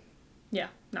city. Yeah,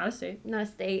 not a state. Not a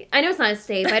state. I know it's not a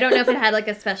state, but I don't know if it had, like,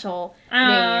 a special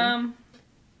name.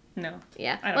 No.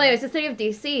 Yeah. Well, anyways, the city of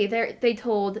DC, they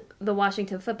told the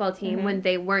Washington football team when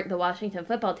they weren't the Washington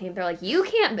football team, they're like, you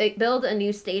can't build a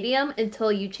new stadium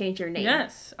until you change your name.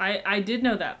 Yes, I did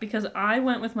know that because I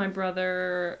went with my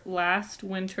brother last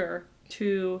winter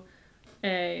to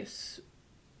I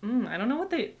don't know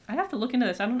what I'd have to look into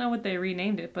this. I don't know what they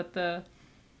renamed it, but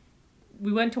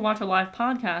we went to watch a live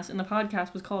podcast, and the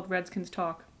podcast was called Redskins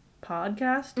Talk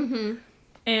Podcast. Mm-hmm.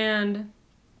 And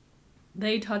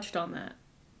they touched on that.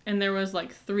 And there was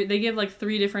like they gave like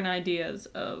 3 different ideas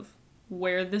of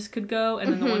where this could go.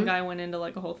 And then the one guy went into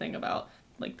like a whole thing about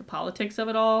like the politics of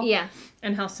it all. Yeah.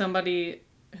 And how somebody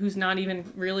who's not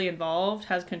even really involved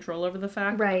has control over the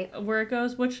fact of where it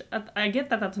goes, which I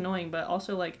get that that's annoying, but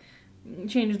also like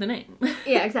change the name.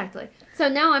 Yeah, exactly. So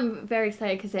now I'm very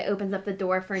excited because it opens up the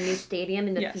door for a new stadium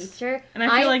in the future. And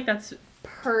I feel like that's...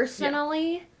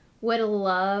 Personally would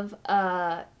love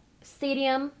a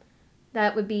stadium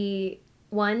that would be,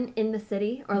 one, in the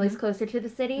city, or at least closer to the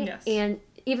city. Yes. And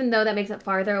even though that makes it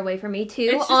farther away from me,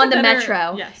 too, on the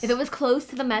metro. Yes. If it was close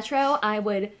to the metro, I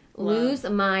would lose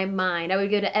my mind. I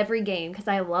would go to every game because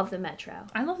I love the metro.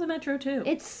 I love the metro, too.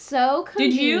 It's so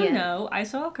convenient. Did you know, I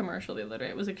saw a commercial the other day,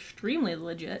 it was extremely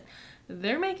legit,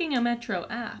 they're making a metro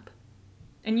app.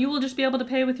 And you will just be able to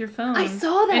pay with your phone. I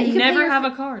saw that. And you never have a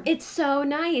card. It's so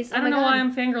nice. I don't know why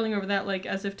I'm fangirling over that, like,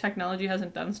 as if technology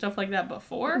hasn't done stuff like that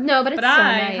before. No, but it's so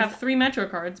nice. I have 3 Metro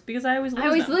cards because I always lose them. I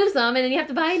always lose them, and then you have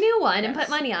to buy a new one and put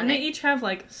money on it. And they each have,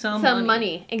 like, some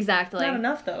money. Exactly. Not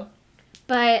enough, though.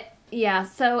 But, yeah,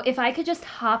 so if I could just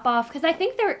hop off, because I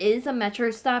think there is a metro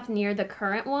stop near the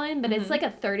current one, but it's like a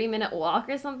 30-minute walk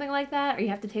or something like that, or you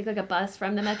have to take, like, a bus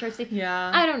from the metro station.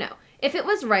 Yeah. I don't know. If it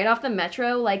was right off the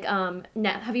metro, like,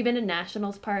 have you been to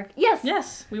Nationals Park? Yes.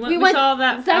 Yes. We saw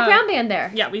that. Zach Brown Band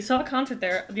there. Yeah, we saw a concert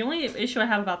there. The only issue I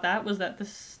have about that was that the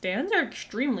stands are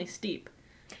extremely steep.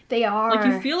 They are. Like,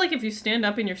 you feel like if you stand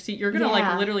up in your seat, you're gonna,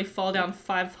 like, literally fall down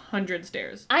 500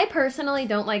 stairs. I personally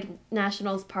don't like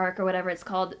Nationals Park or whatever it's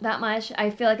called that much.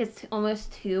 I feel like it's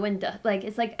almost too, I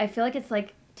feel like it's,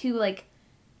 like, too, like,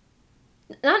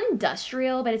 not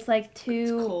industrial, but it's, like, too...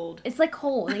 It's cold. It's, like,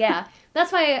 cold, yeah.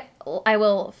 That's why I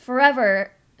will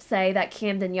forever say that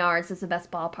Camden Yards is the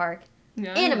best ballpark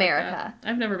in America.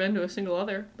 I've never been to a single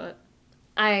other, but...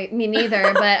 Me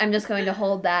neither, but I'm just going to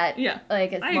hold that,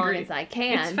 like, as long as I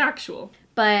can. It's factual.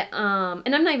 But,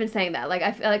 and I'm not even saying that. Like,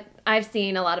 I feel like I've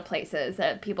seen a lot of places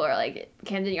that people are like,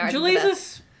 Camden Yards Julie's is the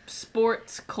best. a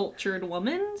sports-cultured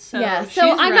woman, so yeah, she's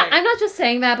so I'm right. not just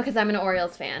saying that because I'm an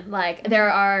Orioles fan. Like, there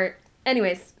are...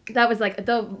 Anyways, that was, like,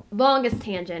 the longest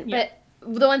tangent. Yeah.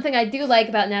 But the one thing I do like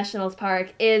about Nationals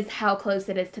Park is how close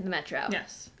it is to the metro.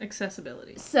 Yes,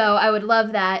 accessibility. So I would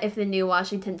love that if the new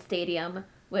Washington Stadium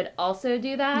would also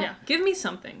do that. Yeah, give me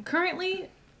something. Currently,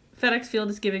 FedEx Field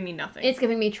is giving me nothing. It's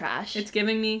giving me trash. It's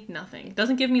giving me nothing. It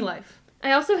doesn't give me life.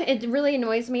 It really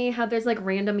annoys me how there's, like,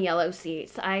 random yellow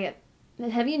seats.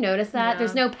 Have you noticed that? Yeah.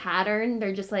 There's no pattern.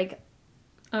 They're just, like...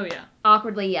 Oh, yeah.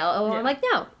 Awkwardly yellow. Yeah. Or, like,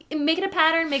 no. Make it a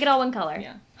pattern. Make it all one color.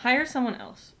 Yeah. Hire someone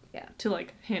else. Yeah. To,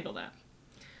 like, handle that.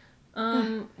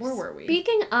 Where were we?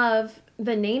 Speaking of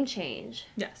the name change.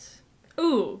 Yes.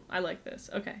 Ooh, I like this.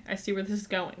 Okay, I see where this is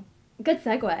going. Good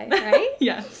segue, right?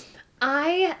 Yes.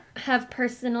 I have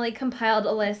personally compiled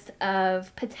a list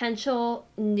of potential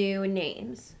new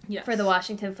names for the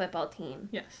Washington football team.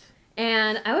 Yes.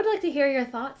 And I would like to hear your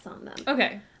thoughts on them.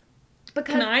 Okay.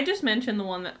 Because can I just mention the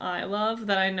one that I love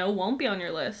that I know won't be on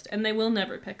your list, and they will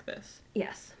never pick this?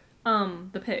 Yes.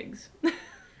 The pigs.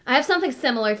 I have something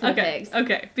similar to the pigs.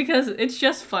 Okay, because it's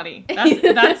just funny.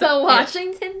 That's the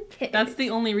Washington pigs. That's the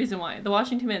only reason why. The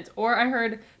Washington Pigs. Or I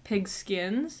heard pig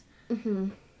skins. Mm-hmm.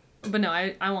 But no,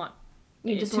 I want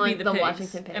you just want the pigs,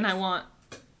 Washington Pigs. And I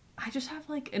just have,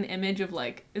 like, an image of,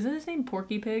 like, is it his name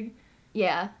Porky Pig?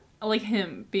 Yeah. Like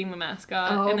him being the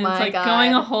mascot. Oh, and it's, like, God.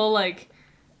 going a whole, like,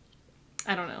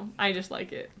 I don't know. I just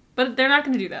like it. But they're not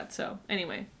going to do that, so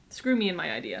anyway. Screw me and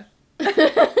my idea.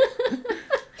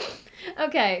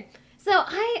 Okay. So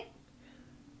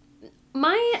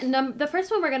the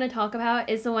first one we're going to talk about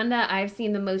is the one that I've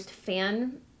seen the most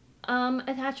fan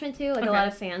attachment to. Like, a lot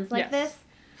of fans like this.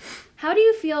 How do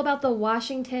you feel about the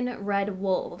Washington Red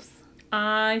Wolves?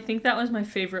 I think that was my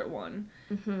favorite one.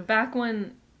 Mm-hmm. Back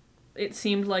when it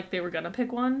seemed like they were going to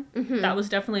pick one, mm-hmm. that was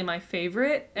definitely my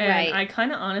favorite. And I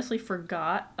kind of honestly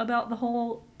forgot about the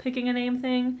whole picking a name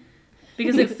thing.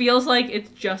 Because it feels like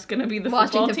it's just going to be the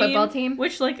Washington football team.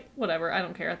 Which, like, whatever. I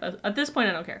don't care. At this point,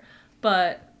 I don't care.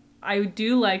 But I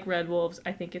do like Red Wolves.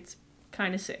 I think it's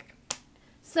kind of sick.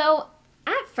 So,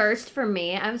 at first, for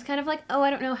me, I was kind of like,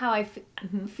 I don't know how I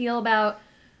feel about...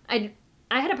 I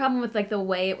had a problem with, like, the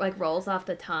way it, like, rolls off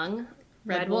the tongue.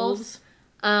 Red Wolves.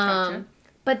 Gotcha.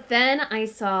 But then I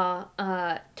saw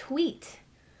a tweet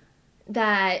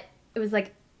that it was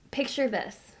like, picture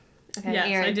this. Okay, yes,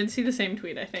 Erin, I did see the same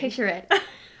tweet, I think. Picture it.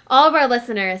 All of our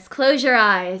listeners, close your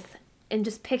eyes and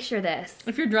just picture this.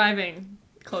 If you're driving,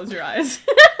 close your eyes.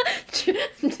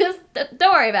 Just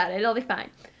don't worry about it. It'll be fine.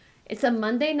 It's a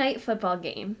Monday night football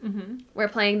game. Mm-hmm. We're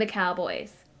playing the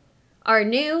Cowboys. Our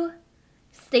new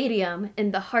stadium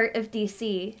in the heart of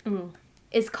DC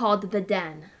is called the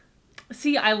Den.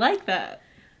 See, I like that.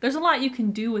 There's a lot you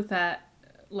can do with that.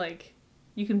 Like,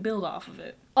 you can build off of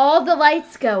it. All the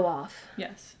lights go off.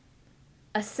 Yes.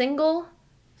 A single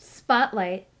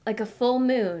spotlight, like a full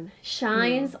moon,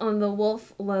 shines on the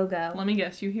wolf logo. Let me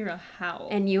guess, you hear a howl.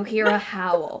 And you hear a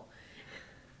howl.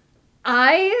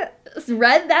 I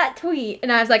read that tweet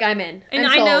and I was like, I'm in. And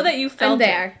I'm I sold. know that you felt I'm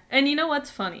there. it. And you know what's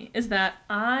funny is that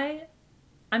I'm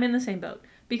in the same boat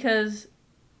because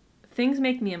things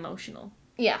make me emotional.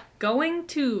 Yeah. Going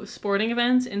to sporting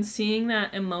events and seeing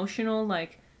that emotional,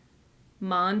 like,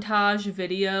 montage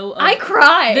video of I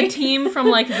cry. the team from,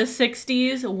 like, the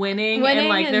 60s winning and,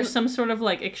 like, and there's some sort of,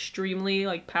 like, extremely,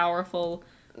 like, powerful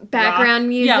background rock,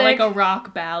 music. Yeah, like a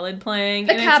rock ballad playing.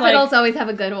 The and Capitals it's like, always have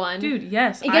a good one. dude,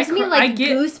 yes. It gives me, like,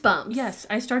 goosebumps. Yes,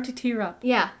 I start to tear up.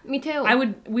 Yeah, me too.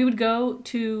 We would go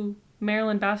to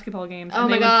Maryland basketball games and oh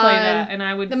they my would God. play that and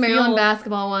I would the Maryland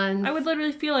basketball ones. I would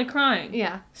literally feel like crying.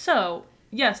 Yeah. So,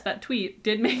 yes, that tweet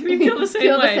did make me feel the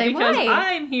same way because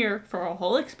I'm here for a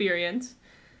whole experience.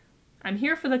 I'm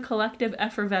here for the collective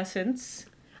effervescence.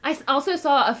 I also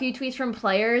saw a few tweets from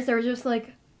players that were just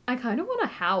like, I kind of want to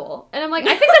howl. And I'm like,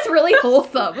 I think that's really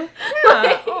wholesome.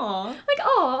 Yeah, aw. Like,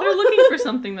 aw. They're looking for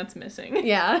something that's missing.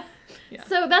 Yeah. Yeah.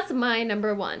 So that's my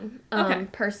number one, Okay.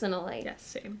 personally. Yes,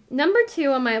 same. Number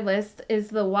 2 on my list is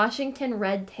the Washington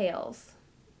Red Tails.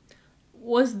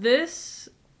 Was this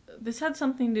had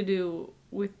something to do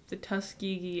with the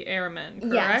Tuskegee Airmen,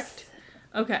 correct? Yes.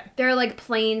 Okay. Their, like,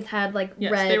 planes had, like,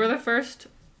 Yes, red... they were the first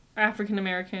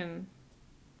African-American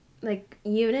like,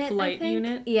 unit, flight I think?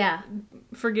 unit. Yeah.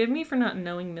 Forgive me for not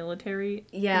knowing military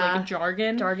Yeah.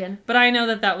 jargon. Jargon. But I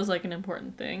know that was, like, an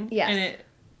important thing. Yes. And it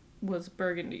was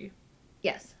burgundy.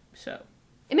 Yes. So.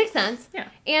 It makes sense. Yeah.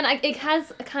 And it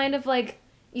has a kind of, like...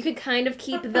 You could kind of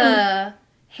keep the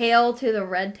hail to the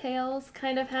red tails.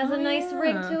 Kind of has a nice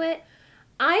ring to it.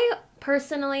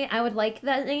 Personally, I would like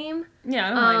that name.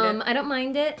 Yeah, I don't mind it. I don't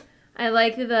mind it. I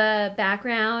like the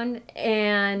background,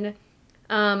 and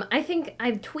I think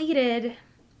I've tweeted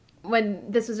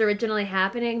when this was originally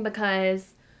happening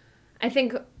because I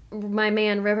think my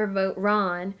man Riverboat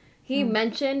Ron, he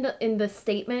mentioned in the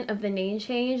statement of the name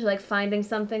change, like, finding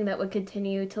something that would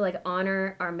continue to, like,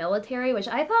 honor our military, which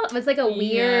I thought was, like, a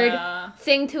weird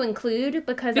thing to include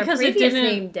because our previous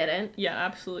name didn't. Yeah,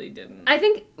 absolutely didn't. I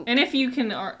think... And if you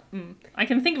can... I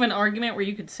can think of an argument where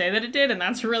you could say that it did, and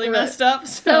that's really messed up,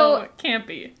 so it can't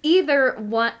be. Either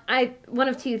one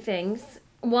of two things.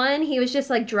 One, he was just,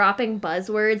 like, dropping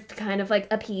buzzwords to kind of,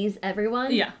 like, appease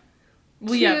everyone. Yeah.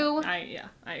 Well, Two, I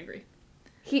agree.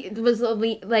 He was,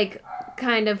 like,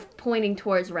 kind of pointing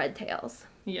towards red tails.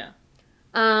 Yeah.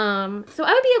 So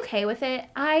I would be okay with it.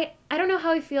 I don't know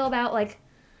how I feel about, like,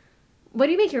 what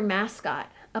do you make your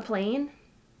mascot? A plane?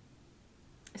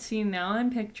 See, now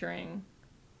I'm picturing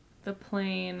the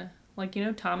plane, like, you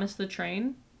know, Thomas the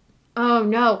Train? Oh,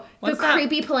 no. What's the that?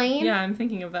 creepy plane? Yeah, I'm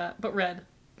thinking of that, but red.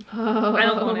 Oh, I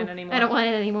don't want it anymore. I don't want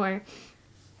it anymore.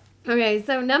 Okay,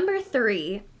 so number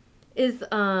 3 is,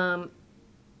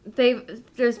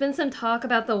 there's been some talk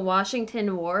about the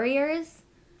Washington Warriors.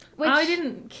 Which I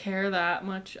didn't care that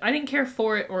much. I didn't care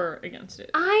for it or against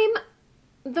it.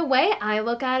 The way I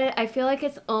look at it, I feel like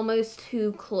it's almost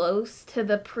too close to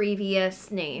the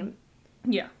previous name.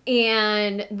 Yeah.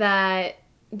 And that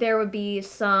there would be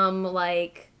some,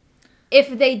 like, if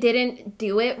they didn't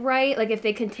do it right, like if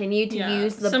they continued to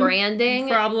use the branding,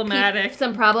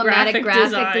 some problematic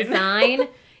graphic design,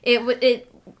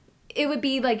 it would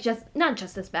be, like, just not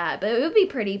just as bad, but it would be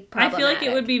pretty problematic. I feel like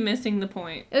it would be missing the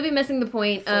point. It would be missing the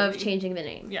point of changing the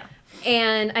name. Yeah.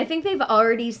 And I think they've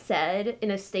already said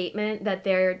in a statement that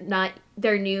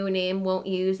their new name won't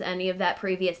use any of that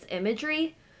previous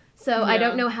imagery. So I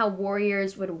don't know how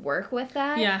Warriors would work with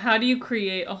that. Yeah, how do you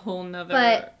create a whole nother...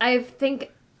 But I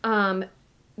think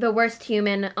the worst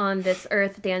human on this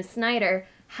earth, Dan Snyder,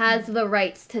 has the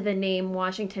rights to the name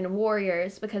Washington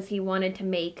Warriors because he wanted to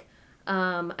make,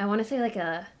 I want to say like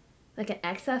an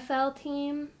XFL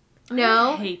team.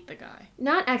 No. I hate the guy.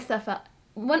 Not XFL.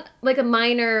 Like a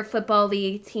minor football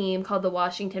league team called the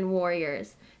Washington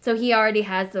Warriors. So he already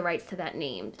has the rights to that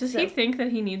name. Does he think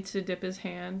that he needs to dip his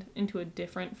hand into a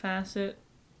different facet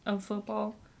of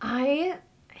football? I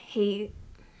hate...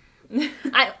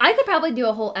 I could probably do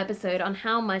a whole episode on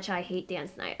how much I hate Dan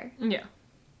Snyder. Yeah.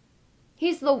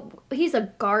 He's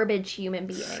a garbage human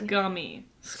being. Scummy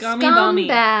bummy.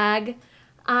 Scumbag.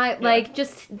 Like,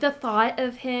 just the thought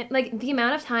of him... Like, the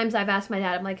amount of times I've asked my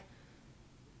dad, I'm like,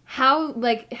 how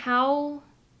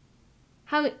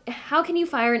How can you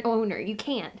fire an owner? You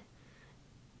can't.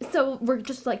 So we're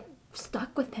just like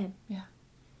stuck with him. Yeah.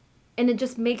 And it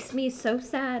just makes me so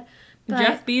sad. But,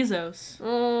 Jeff Bezos.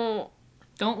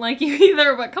 Don't like you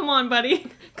either, but come on, buddy.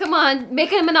 Come on,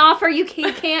 make him an offer he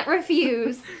can't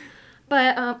refuse.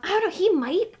 But I don't know, he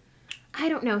might. I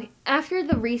don't know. After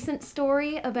the recent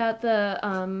story about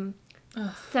the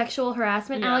sexual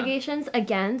harassment allegations,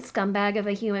 again, scumbag of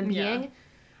a human being,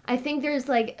 I think there's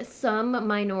like some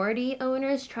minority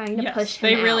owners trying to push him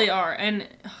out. They really are. And,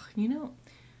 you know,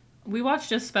 we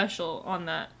watched a special on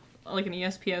that, like an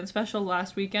ESPN special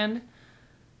last weekend,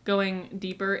 going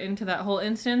deeper into that whole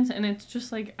instance, and it's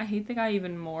just like, I hate the guy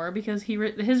even more because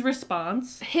his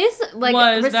response... His,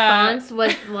 like, response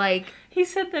was like... He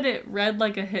said that it read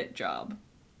like a hit job.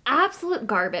 Absolute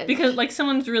garbage. Because, like,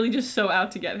 someone's really just so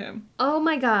out to get him. Oh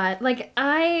my god. Like,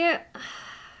 I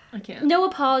can't. No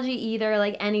apology either,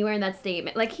 like, anywhere in that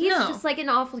statement. Like, he's just, like, an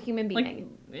awful human being. Like,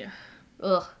 yeah.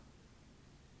 Ugh.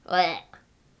 Blech.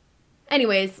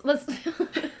 Anyways, let's...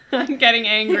 I'm getting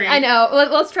angry. I know.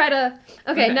 Let's try to...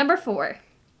 Okay, number 4.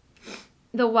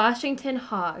 The Washington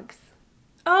Hogs.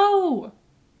 Oh!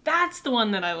 That's the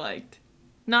one that I liked.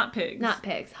 Not pigs. Not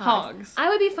pigs. Hogs. Hogs. I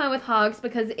would be fine with hogs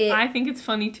because I think it's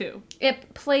funny too.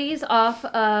 It plays off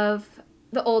of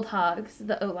the old hogs,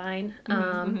 the O-line.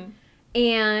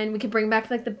 And we could bring back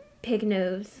like the pig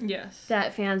nose. Yes.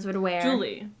 That fans would wear.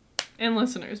 Julie and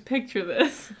listeners, picture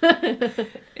this.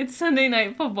 It's Sunday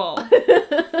Night Football.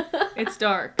 It's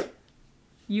dark.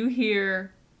 You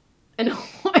hear an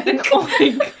oink. An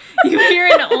oink. You hear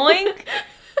an oink.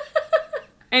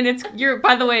 And you're,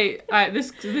 by the way,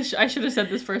 this I should have said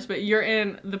this first, but you're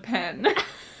in the pen.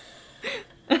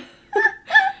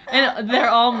 And they're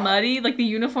all muddy, like the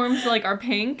uniforms like are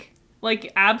pink,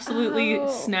 like absolutely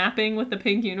snapping with the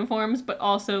pink uniforms, but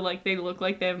also like they look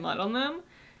like they have mud on them.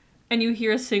 And you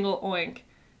hear a single oink,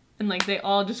 and like they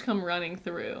all just come running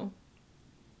through.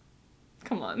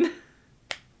 Come on.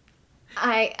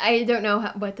 I don't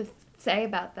know what to say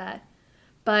about that,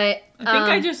 but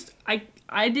I think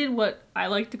I did what I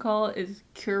like to call is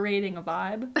curating a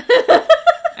vibe.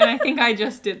 And I think I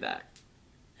just did that.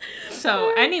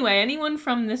 So anyway, anyone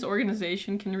from this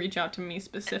organization can reach out to me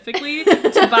specifically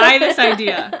to buy this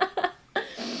idea.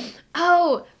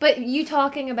 Oh, but you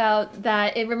talking about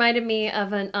that, it reminded me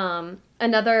of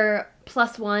another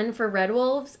 +1 for Red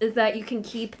Wolves is that you can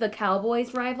keep the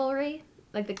Cowboys rivalry,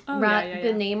 like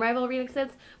the name rivalry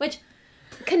exists, which...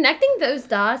 Connecting those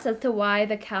dots as to why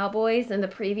the Cowboys and the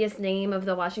previous name of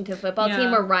the Washington football team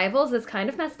were rivals is kind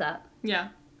of messed up. Yeah.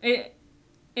 It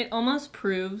almost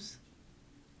proves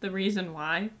the reason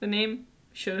why the name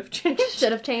should have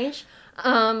changed.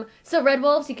 So Red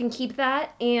Wolves, you can keep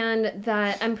that, and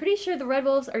that I'm pretty sure the Red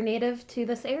Wolves are native to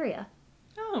this area.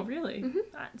 Oh, really? Mm-hmm.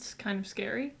 That's kind of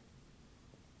scary.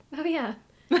 Oh, yeah.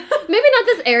 Maybe not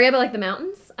this area, but like the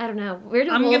mountains? I don't know. Where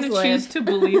do wolves live? I'm going to choose to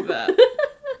believe that.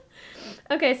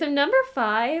 Okay, so number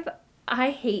 5, I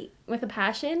hate with a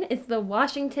passion, is the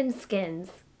Washington Skins.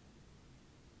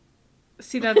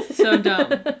 See, that's so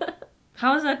dumb.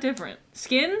 How is that different?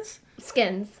 Skins?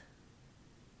 Skins.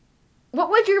 What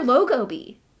would your logo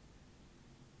be?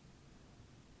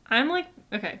 I'm like,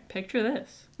 okay, picture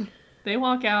this. They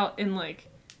walk out in like,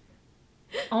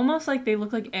 almost like they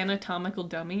look like anatomical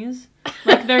dummies.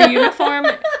 Like their uniform,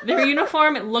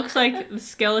 it looks like the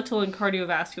skeletal and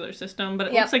cardiovascular system, but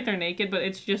it looks like they're naked, but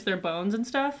it's just their bones and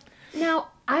stuff. Now,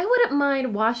 I wouldn't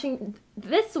mind washing...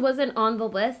 This wasn't on the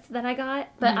list that I got,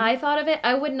 but I thought of it.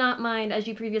 I would not mind, as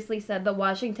you previously said, the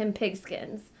Washington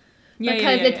Pigskins.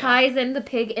 Because it ties in the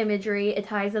pig imagery. It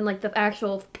ties in, like, the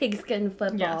actual pigskin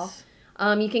football.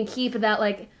 Yes. You can keep that,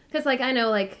 like... Because, like, I know,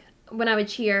 like, when I would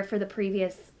cheer for the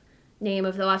previous name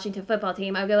of the Washington football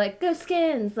team, I would go, like, go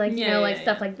Skins! Like,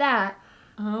 stuff like that.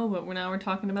 Oh, but now we're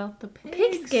talking about the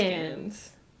pigskins.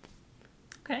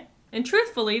 Okay. And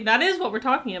truthfully, that is what we're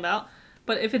talking about.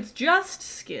 But if it's just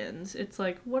skins, it's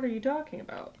like, what are you talking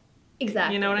about?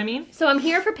 Exactly. You know what I mean? So I'm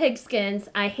here for pigskins.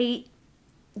 I hate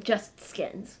just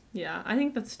skins. Yeah, I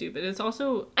think that's stupid. It's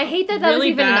also... I hate that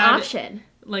really was even an option.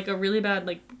 Like, a really bad,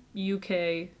 like,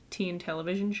 UK teen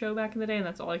television show back in the day, and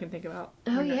that's all I can think about.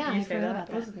 Oh, yeah, I forgot about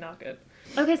that. This is not good.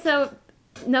 Okay, so...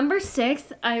 Number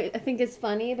 6, I think is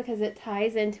funny because it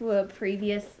ties into a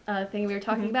previous thing we were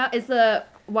talking about, is the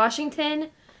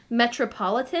Washington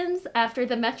Metropolitans after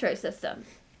the metro system.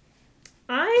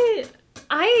 I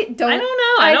don't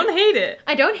know. I don't hate it.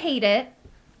 I don't hate it.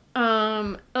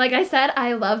 Like I said,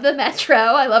 I love the metro.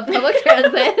 I love public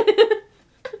transit.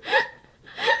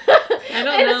 I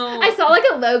don't know. I saw like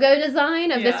a logo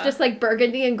design of this just like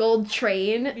burgundy and gold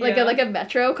train, like a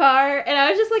metro car, and I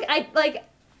was just like,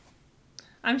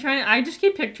 I just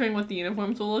keep picturing what the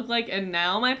uniforms will look like, and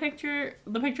now the picture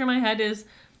in my head is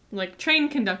like train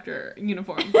conductor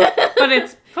uniform, but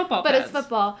it's football. But it's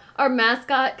football. Our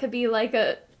mascot could be like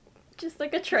just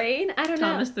like a train. I don't know.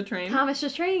 Thomas the Train. Thomas the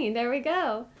Train. There we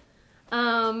go. So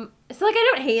like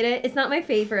I don't hate it. It's not my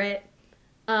favorite.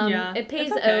 It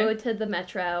pays ode to the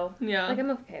Metro. Yeah. Like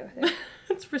I'm okay with it.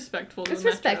 It's respectful. It's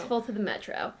respectful to the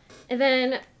Metro. And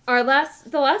then the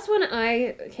last one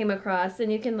I came across,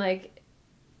 and you can like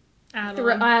add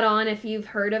on if you've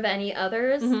heard of any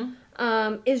others,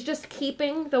 is just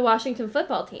keeping the Washington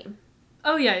football team.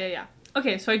 Oh yeah.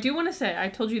 Okay, so I do want to say, I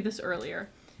told you this earlier.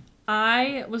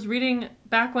 I was reading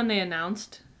back when they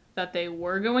announced that they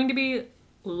were going to be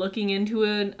looking into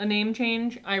a name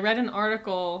change. I read an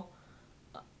article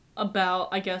about,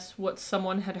 I guess, what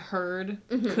someone had heard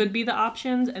could be the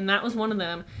options, and that was one of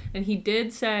them. And he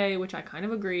did say, which I kind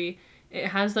of agree, it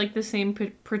has like the same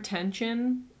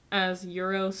pretension as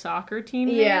Euro soccer team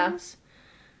names,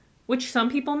 which some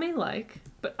people may like,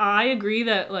 but I agree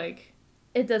that like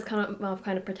it does come off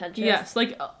kind of pretentious. Yes,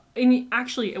 like and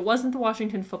actually, it wasn't the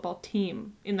Washington football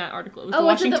team in that article. It was the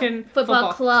Washington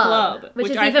football club, which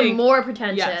is even more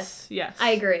pretentious. Yes,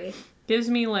 I agree. Gives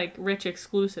me like rich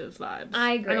exclusives vibes.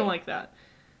 I agree. I don't like that.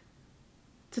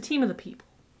 It's a team of the people.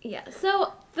 Yeah.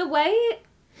 So the way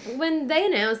when they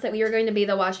announced that we were going to be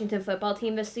the Washington football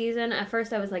team this season, at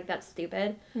first I was like, "That's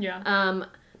stupid." Yeah.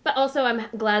 But also I'm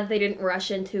glad they didn't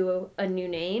rush into a new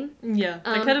name. Yeah,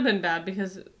 that could have been bad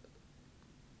because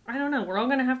I don't know. We're all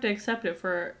gonna have to accept it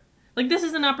for. Like, this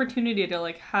is an opportunity to,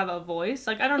 like, have a voice.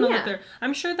 Like, I don't know that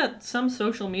I'm sure that some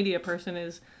social media person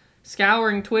is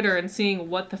scouring Twitter and seeing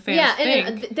what the fans think.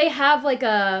 And they have, like,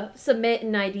 a submit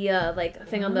an idea, like,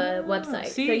 thing on the website.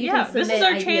 See, so you can this is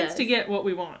our ideas. chance to get what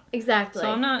we want. Exactly. So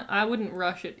I wouldn't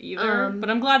rush it either. But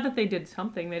I'm glad that they did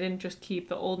something. They didn't just keep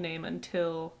the old name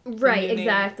until the new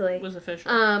name was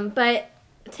official. But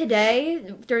today,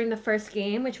 during the first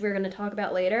game, which we're going to talk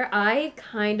about later, I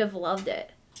kind of loved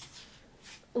it.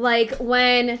 Like,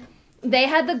 when they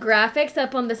had the graphics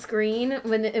up on the screen,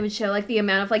 when it would show, like, the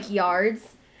amount of, like,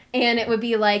 yards, and it would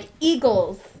be, like,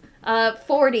 Eagles,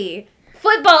 40,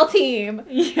 football team,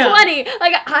 20.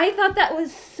 Like, I thought that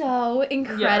was so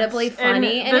incredibly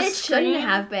funny, and it shouldn't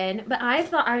have been, but I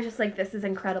was just like, this is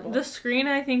incredible. The screen,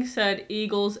 I think, said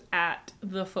Eagles at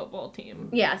the football team.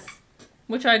 Yes.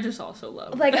 Which I just also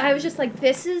love. Like, I was just like,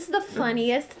 this is the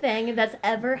funniest thing that's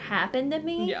ever happened to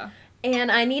me. Yeah.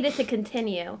 And I need it to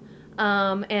continue.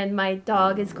 And my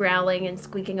dog is growling and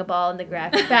squeaking a ball in the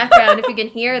background. If you can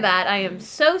hear that, I am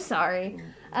so sorry.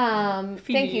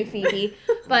 Thank you, Phoebe.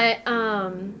 But,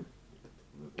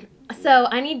 so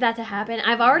I need that to happen.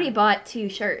 I've already bought 2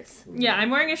 shirts. Yeah,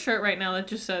 I'm wearing a shirt right now that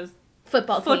just says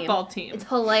Football team. It's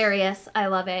hilarious. I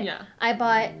love it. Yeah. I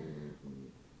bought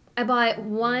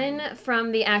one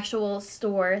from the actual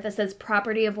store that says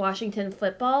Property of Washington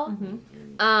Football.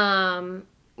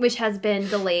 Which has been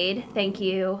delayed. Thank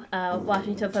you,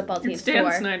 Washington Football Team store. It's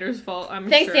Dan Snyder's fault, I'm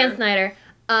sure. Thanks, Dan Snyder.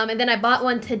 And then I bought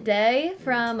one today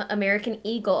from American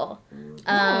Eagle.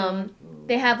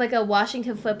 They have like a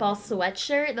Washington football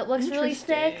sweatshirt that looks really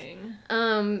sick,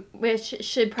 which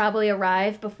should probably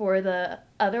arrive before the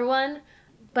other one.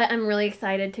 But I'm really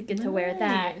excited to get to wear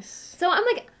that. So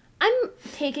I'm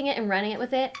taking it and running it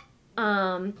with it.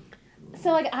 So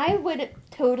like I would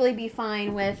totally be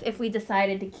fine with if we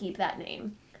decided to keep that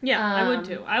name. Yeah, I would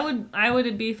too. I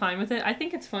would be fine with it. I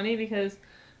think it's funny because,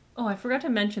 I forgot to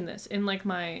mention this in like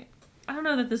I don't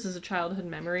know that this is a childhood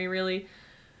memory really,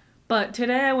 but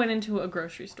today I went into a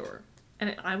grocery store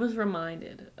and I was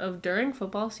reminded of during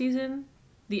football season,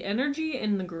 the energy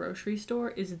in the grocery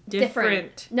store is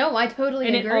different. No, I totally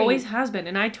agree. And it always has been.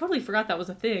 And I totally forgot that was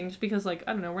a thing just because like,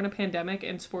 I don't know, we're in a pandemic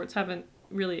and sports haven't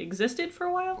really existed for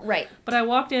a while. Right. But I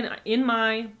walked in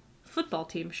my football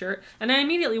team shirt and I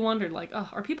immediately wondered like,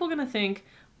 are people going to think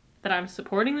that I'm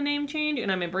supporting the name change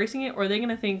and I'm embracing it, or are they going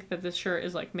to think that this shirt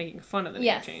is like making fun of the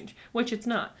name change? Which it's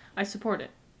not. I support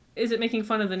it. Is it making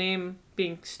fun of the name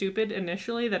being stupid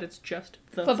initially, that it's just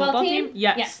the football team?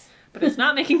 Yes. But it's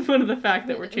not making fun of the fact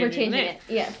that we're changing the name.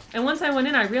 Yes. And once I went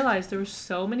in, I realized there were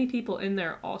so many people in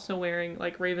there also wearing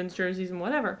like Ravens jerseys and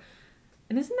whatever.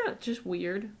 And isn't that just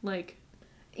weird? Like,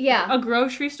 yeah. A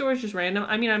grocery store is just random.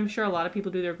 I mean, I'm sure a lot of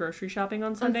people do their grocery shopping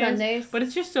on Sundays. But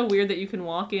it's just so weird that you can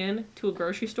walk in to a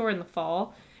grocery store in the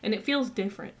fall and it feels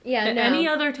different than any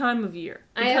other time of year.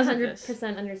 I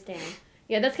 100% understand.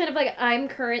 Yeah, that's kind of like I'm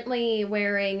currently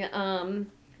wearing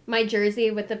my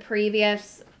jersey with the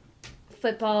previous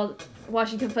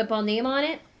Washington football name on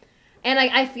it. And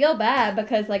I feel bad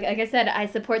because, like I said, I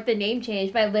support the name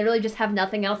change, but I literally just have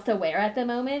nothing else to wear at the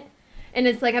moment. And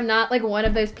it's like, I'm not like one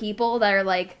of those people that are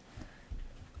like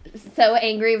so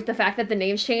angry with the fact that the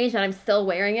name's changed and I'm still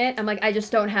wearing it. I'm like, I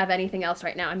just don't have anything else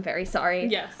right now. I'm very sorry.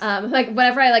 Yes. Like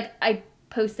whenever I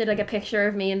posted like a picture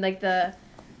of me in like the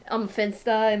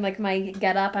Finsta and like my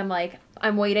getup, I'm like,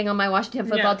 I'm waiting on my Washington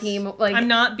football team. Like I'm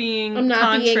not being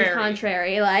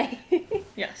contrary. Like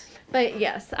yes. But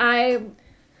yes,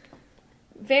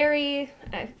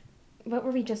 what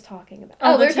were we just talking about?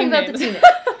 Oh, we were talking about the team names.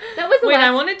 That was the Wait, last...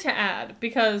 I wanted to add,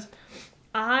 because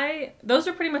those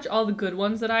are pretty much all the good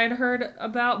ones that I had heard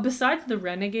about, besides the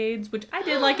Renegades, which I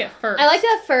did like at first. I liked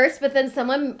it at first, but then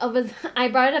I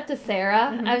brought it up to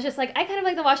Sarah. I was just like, I kind of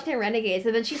like the Washington Renegades,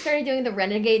 and then she started doing the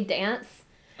Renegade dance,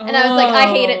 and I was like,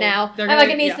 I hate it now. I'm like,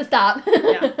 it needs to stop.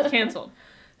 Yeah, canceled.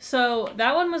 So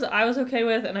that one I was okay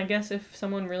with, and I guess if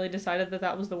someone really decided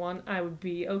that was the one, I would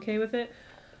be okay with it.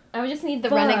 I would just need the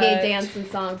Renegade dance and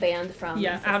song banned from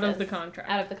out of the contract.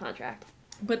 Out of the contract.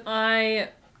 But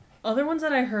other ones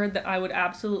that I heard that I would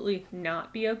absolutely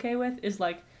not be okay with is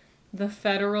like the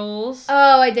Federals.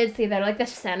 Oh, I did see that. Like the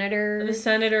Senators. The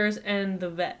Senators and the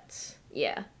Vets.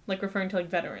 Yeah. Like referring to like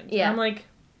veterans. Yeah. And I'm like,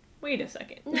 wait a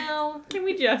second. No. Can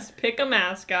we just pick a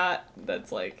mascot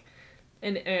that's like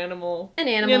an animal? An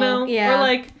animal. You know? Yeah. Or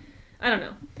like, I don't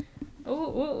know.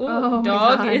 Oh,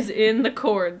 dog is in the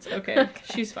cords. Okay,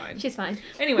 she's fine. She's fine.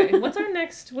 Anyway, what's our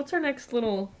next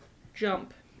little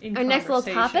jump in our next little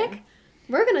topic?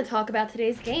 We're going to talk about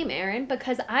today's game, Erin,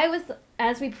 because I was,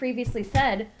 as we previously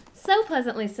said, so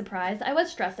pleasantly surprised. I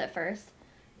was stressed at first,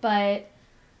 but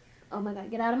oh my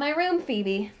god, get out of my room,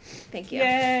 Phoebe. Thank you.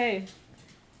 Yay.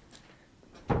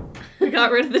 We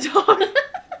got rid of the dog.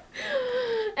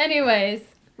 Anyways,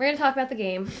 we're going to talk about the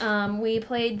game. We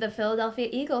played the Philadelphia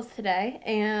Eagles today,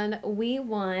 and we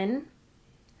won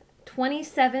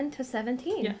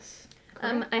 27-17. Yes.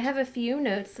 I have a few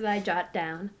notes that I jot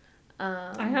down.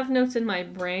 I have notes in my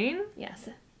brain. Yes.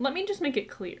 Let me just make it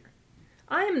clear.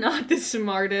 I am not the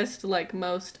smartest, like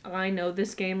most, I know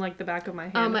this game like the back of my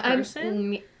hand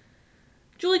person.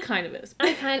 Julie kind of is.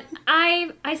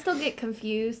 I still get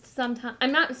confused sometimes.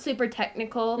 I'm not super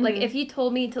technical. Mm-hmm. Like if you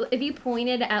if you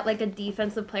pointed at like a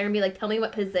defensive player and be like, tell me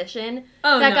what position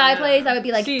that guy plays, I would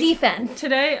be like, defense.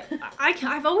 Today,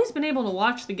 I've always been able to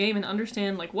watch the game and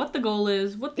understand like what the goal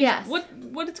is, what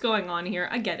it's going on here.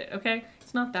 I get it, okay?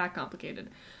 It's not that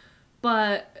complicated.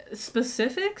 But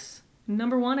specifics,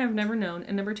 number one, I've never known,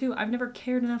 and number two, I've never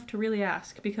cared enough to really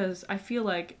ask, because I feel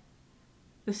like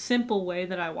the simple way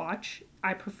that I watch,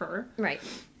 I prefer. Right.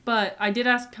 But I did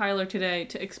ask Tyler today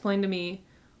to explain to me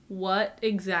what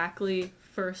exactly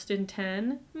 1st and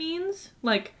 10 means.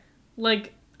 Like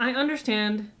I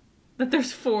understand that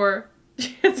there's 4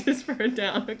 chances for a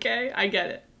down, okay? I get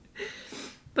it.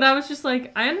 But I was just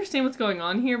like, I understand what's going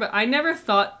on here, but I never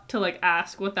thought to like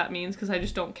ask what that means because I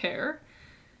just don't care.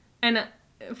 And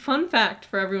fun fact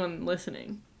for everyone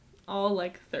listening, all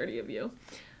like 30 of you.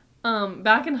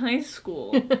 Back in high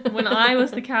school, when I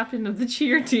was the captain of the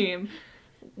cheer team,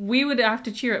 we would have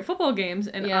to cheer at football games,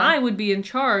 and I would be in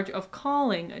charge of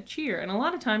calling a cheer. And a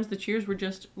lot of times the cheers were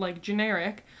just like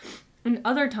generic, and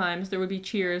other times there would be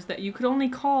cheers that you could only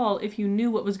call if you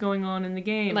knew what was going on in the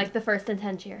game. Like the 1st and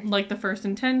 10 cheer. Like the 1st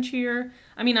and 10 cheer.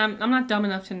 I mean, I'm not dumb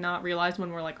enough to not realize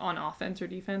when we're like on offense or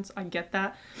defense. I get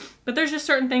that. But there's just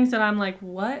certain things that I'm like,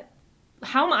 what?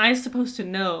 How am I supposed to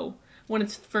know when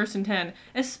it's 1st and 10,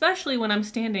 especially when I'm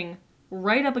standing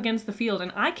right up against the field and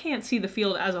I can't see the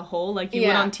field as a whole like you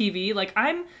would on TV. Like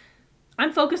I'm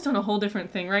focused on a whole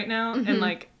different thing right now, and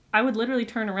like I would literally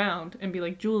turn around and be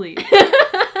like, Julie,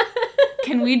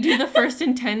 can we do the 1st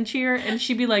and 10 cheer? And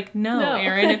she'd be like, no,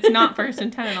 Erin, it's not 1st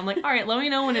and 10. And I'm like, all right, let me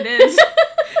know when it is,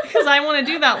 because I want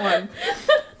to do that one.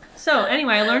 So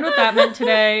anyway, I learned what that meant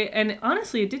today, and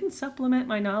honestly, it didn't supplement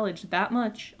my knowledge that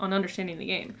much on understanding the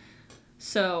game.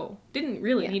 So, didn't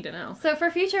really need to know. So, for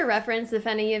future reference, if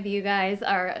any of you guys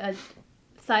are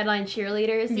sideline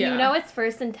cheerleaders, you know it's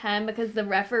 1st and 10 because the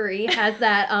referee has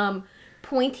that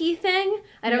pointy thing.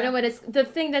 I don't know what it's... The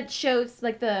thing that shows,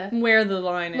 like, the... Where the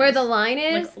line is. Where the line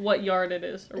is. Like, what yard it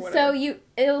is, or whatever. So,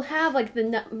 it'll have, like, the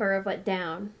number of what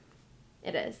down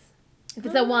it is. If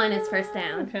it's a 1, it's 1st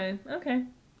down. Okay.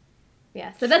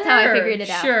 Yeah, so that's how I figured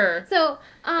it out. Sure. So,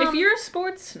 if you're a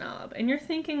sports snob and you're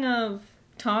thinking of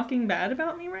talking bad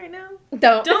about me right now,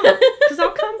 don't, because I'll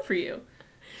come for you.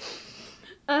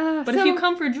 But if you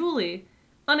come for Julie,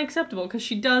 unacceptable, because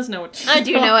she does know what she's talking about.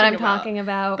 I do know what I'm talking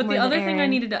about. But the other thing I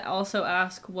needed to also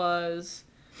ask was,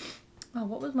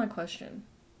 what was my question?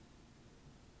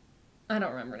 I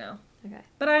don't remember now. Okay.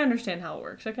 But I understand how it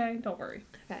works, okay? Don't worry.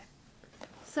 Okay.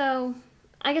 So,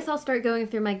 I guess I'll start going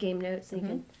through my game notes, and you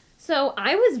can So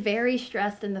I was very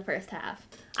stressed in the first half.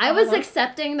 I was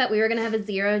accepting that we were going to have a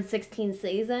 0-16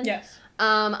 season. Yes.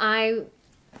 I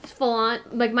full on,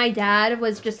 like, my dad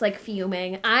was just, like,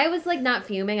 fuming. I was, like, not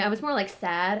fuming. I was more, like,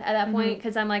 sad at that point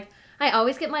because I'm, like, I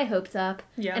always get my hopes up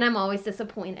and I'm always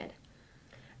disappointed.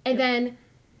 And then,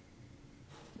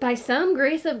 by some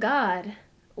grace of God,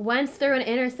 Wentz threw an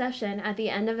interception at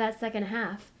the end of that second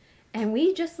half. And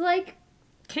we just, like...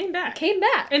 Came back.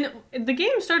 And the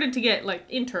game started to get, like,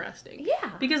 interesting.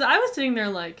 Yeah. Because I was sitting there,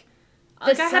 like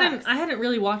I hadn't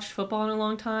really watched football in a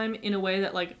long time in a way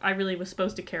that, like, I really was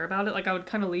supposed to care about it. Like, I would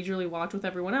kind of leisurely watch with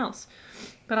everyone else.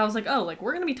 But I was like, oh, like,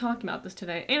 we're going to be talking about this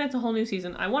today. And it's a whole new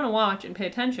season. I want to watch and pay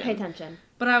attention.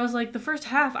 But I was like, the first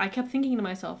half, I kept thinking to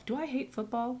myself, do I hate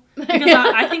football? Because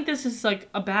I think this is, like,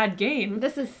 a bad game.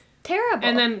 This is terrible.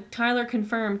 And then Tyler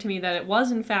confirmed to me that it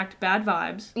was, in fact, bad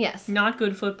vibes. Yes. Not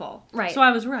good football. Right. So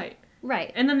I was right.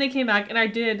 Right. And then they came back, and I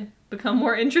did become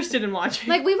more interested in watching.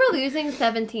 Like, we were losing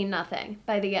 17-0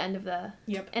 by the end of the...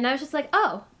 Yep. And I was just like,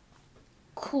 oh,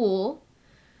 cool.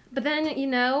 But then,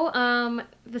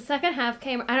 the second half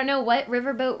came... I don't know what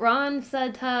Riverboat Ron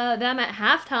said to them at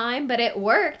halftime, but it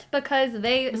worked because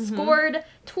they scored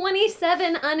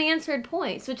 27 unanswered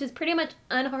points, which is pretty much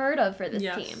unheard of for this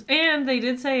team. And they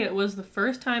did say it was the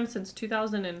first time since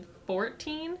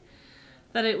 2014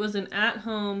 that it was an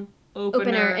at-home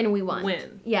opener and we won.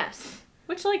 Win. Yes.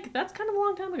 Which, like, that's kind of a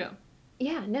long time ago.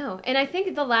 Yeah, no. And I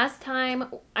think the last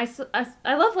time, I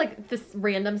love, like, this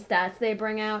random stats they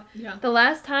bring out. Yeah. The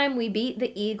last time we beat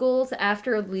the Eagles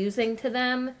after losing to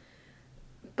them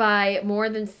by more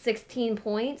than 16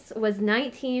 points was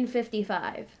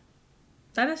 1955.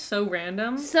 That is so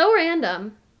random. So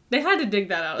random. They had to dig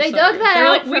that out. They dug that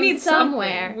out like, we need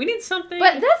somewhere. Something. We need something.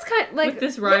 But that's kind of, like, with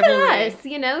this rivalry. Look at us,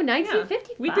 1955.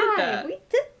 Yeah, we did that. We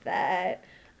did that.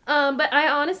 But I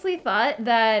honestly thought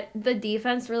that the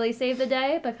defense really saved the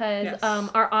day because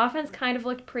our offense kind of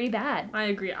looked pretty bad. I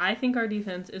agree. I think our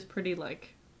defense is pretty,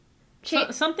 like,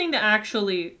 something to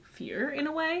actually fear in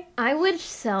a way. I would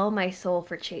sell my soul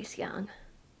for Chase Young.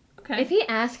 Okay. If he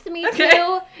asked me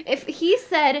to, if he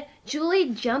said,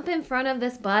 Julie, jump in front of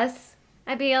this bus,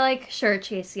 I'd be like, sure,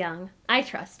 Chase Young. I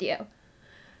trust you.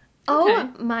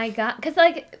 Oh, my God. Because,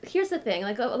 like, here's the thing.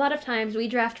 Like, a lot of times we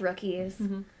draft rookies.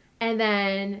 And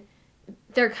then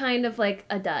they're kind of like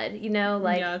a dud,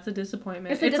 like... Yeah, it's a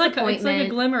disappointment. It's like a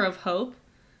glimmer of hope.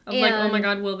 Of like, oh my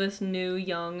God, will this new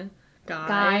young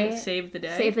guy save the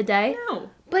day? Save the day?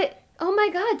 No. But, oh my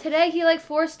God, today he, like,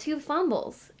 forced 2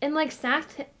 fumbles and, like,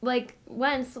 sacked, like,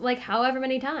 Wentz, like, however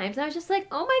many times. And I was just like,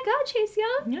 oh my God, Chase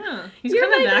Young. Yeah, he's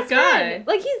kind of that guy. Friend.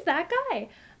 Like, he's that guy.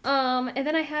 And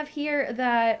then I have here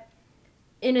that,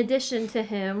 in addition to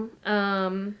him,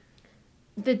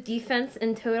 the defense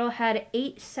in total had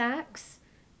 8 sacks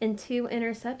and 2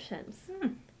 interceptions.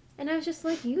 And I was just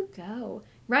like, you go.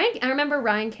 I remember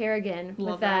Ryan Kerrigan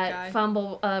with that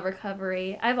fumble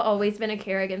recovery. I've always been a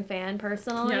Kerrigan fan,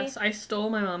 personally. Yes, I stole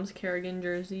my mom's Kerrigan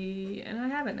jersey, and I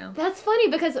have it now. That's funny,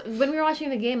 because when we were watching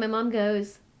the game, my mom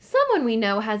goes, someone we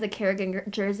know has a Kerrigan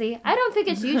jersey. I don't think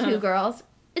it's you two girls.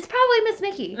 It's probably Miss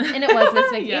Mickey. And it was Miss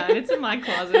Mickey. Yeah, it's in my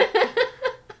closet.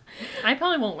 I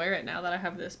probably won't wear it now that I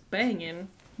have this banging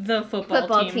the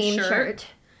football team shirt.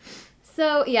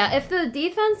 So, yeah, if the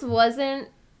defense wasn't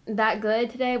that good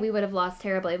today, we would have lost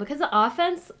terribly. Because the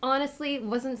offense, honestly,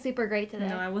 wasn't super great today.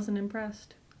 No, I wasn't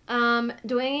impressed.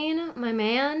 Dwayne, my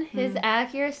man, his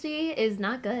accuracy is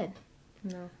not good.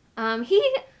 No.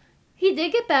 He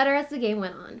did get better as the game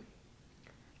went on.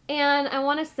 And I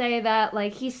want to say that,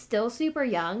 like, he's still super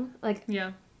young. Like,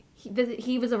 yeah.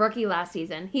 He was a rookie last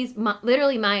season. He's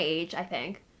literally my age, I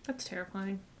think. That's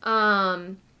terrifying.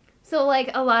 So, like,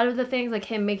 a lot of the things, like,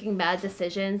 him making bad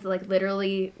decisions, like,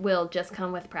 literally will just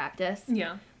come with practice.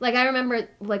 Yeah. Like, I remember,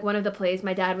 like, one of the plays,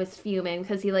 my dad was fuming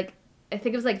because he, like, I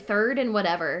think it was, like, 3rd and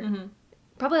whatever.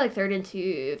 Probably, like,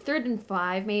 3rd and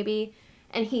 5, maybe.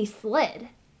 And he slid.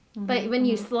 But when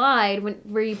you slide,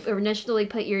 where you initially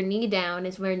put your knee down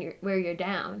is where you're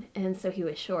down. And so he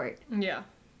was short. Yeah.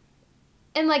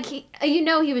 And, like, he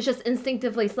was just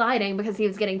instinctively sliding because he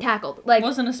was getting tackled. Like,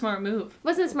 wasn't a smart move.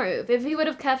 Wasn't a smart move. If he would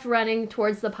have kept running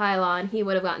towards the pylon, he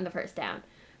would have gotten the first down.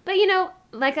 But,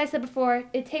 like I said before,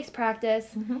 it takes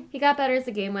practice. He got better as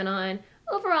the game went on.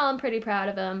 Overall, I'm pretty proud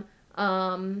of him.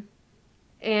 And...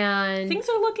 Things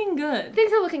are looking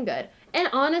good. And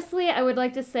honestly, I would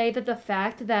like to say that the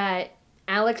fact that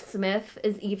Alex Smith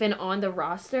is even on the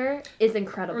roster is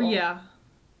incredible. Yeah.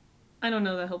 I don't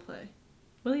know that he'll play.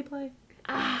 Will he play?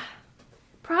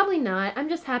 Probably not. I'm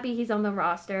just happy he's on the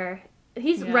roster.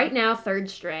 He's right now 3rd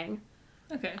string.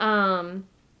 Okay.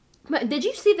 But did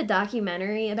you see the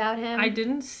documentary about him? I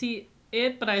didn't see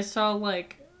it, but I saw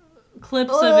like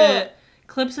clips of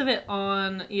it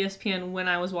on ESPN when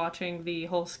I was watching the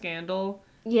whole scandal.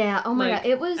 Yeah, oh my god,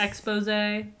 it was... expose.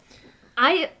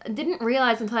 I didn't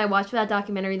realize until I watched that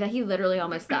documentary that he literally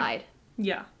almost died.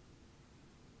 Yeah.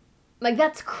 Like,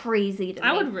 that's crazy to me.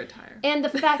 I would retire. And the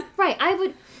fact... right, I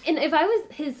would... And if I was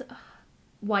his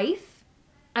wife,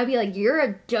 I'd be like, you're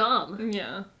a dumb.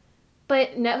 Yeah.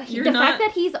 But no, fact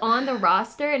that he's on the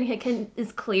roster and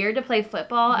is cleared to play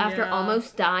football after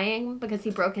almost dying because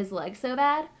he broke his leg so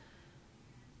bad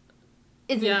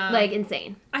is, like,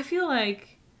 insane. I feel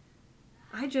like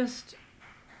I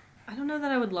don't know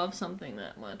that I would love something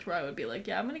that much where I would be like,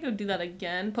 yeah, I'm going to go do that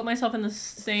again. Put myself in the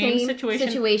same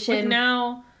situation with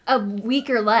now a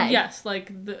weaker leg. Yes,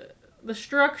 like the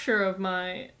structure of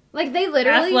my like they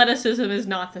literally athleticism is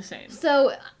not the same.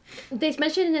 So they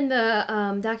mentioned in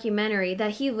the documentary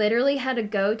that he literally had to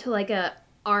go to like a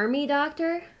army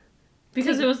doctor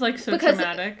because it was like so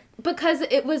traumatic. Because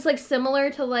it was like similar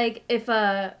to like if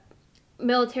a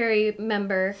military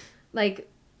member like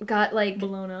got like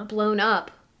blown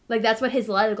up. Like that's what his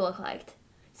leg looked like.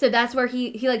 So that's where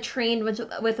he like trained with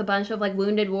a bunch of like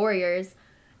wounded warriors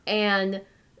and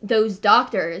those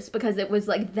doctors because it was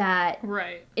like that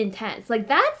intense. Like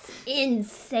that's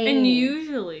insane. And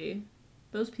usually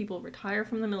those people retire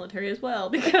from the military as well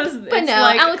because but no,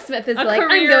 like Alex Smith is like,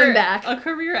 I'm going back. A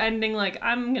career ending, like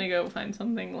I'm gonna go find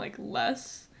something like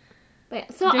less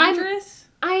so dangerous.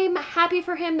 I'm happy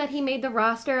for him that he made the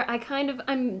roster.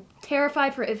 I'm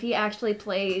terrified for if he actually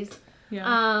plays.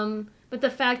 Yeah. But the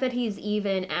fact that he's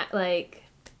even at like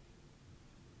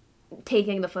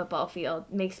taking the football field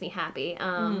makes me happy.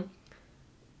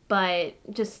 But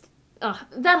just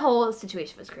that whole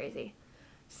situation was crazy.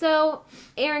 So,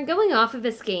 Erin, going off of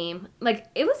this game, like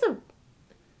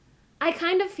I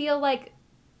kind of feel like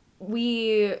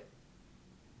we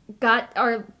got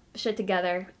our shit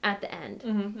together at the end.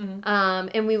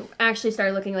 And we actually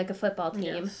started looking like a football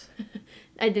team. Yes.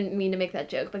 I didn't mean to make that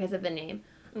joke because of the name.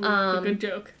 Good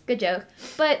joke. Good joke.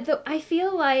 But I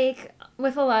feel like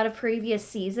with a lot of previous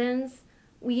seasons,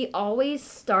 we always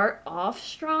start off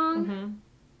strong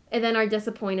and then are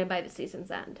disappointed by the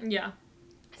season's end. Yeah.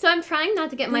 So I'm trying not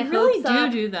to get my hopes up. I really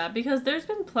do that because there's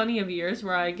been plenty of years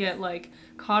where I get like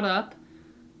caught up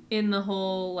in the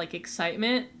whole like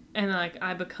excitement and like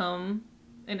I become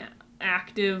an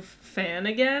active fan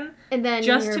again, and then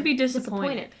just to be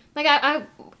disappointed. Like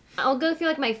I'll go through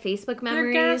like my Facebook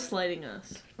memories. They're gaslighting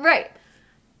us. Right.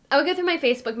 I would go through my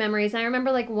Facebook memories. I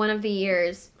remember like one of the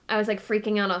years I was like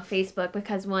freaking out on Facebook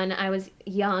because when I was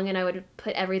young and I would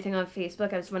put everything on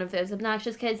Facebook, I was one of those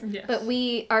obnoxious kids. Yes. But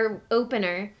our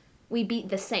opener, we beat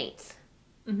the Saints.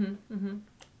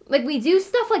 Like we do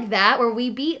stuff like that where we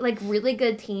beat like really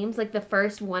good teams like the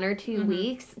first 1 or 2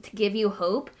 weeks to give you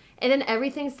hope, and then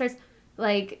everything starts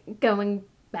like going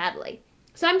badly.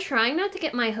 So I'm trying not to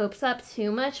get my hopes up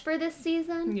too much for this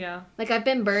season. Yeah. Like I've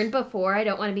been burned before. I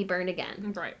don't want to be burned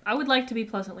again. Right. I would like to be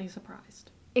pleasantly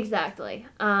surprised. Exactly.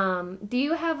 Do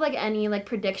you have like any like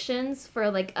predictions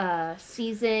for like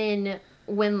season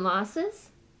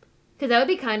win-losses? Because that would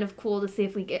be kind of cool to see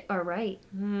if we are right.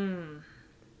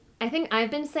 I think I've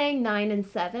been saying 9 and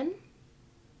 7.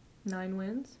 9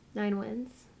 wins? 9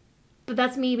 wins. But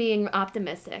that's me being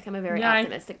optimistic. I'm a very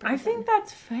optimistic person. I think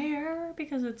that's fair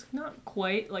because it's not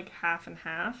quite like half and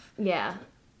half. Yeah.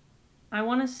 I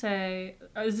want to say,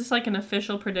 is this like an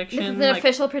official prediction? This is an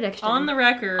official prediction. On the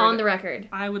record. On the record.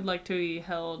 I would like to be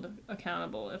held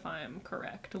accountable if I am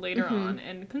correct later on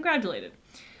and congratulated.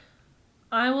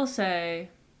 I will say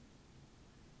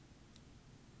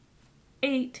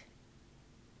 8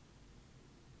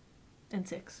 and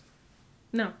 6.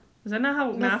 No. Is that not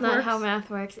how math works? That's not how math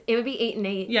works. It would be 8 and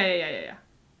 8.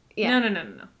 Yeah.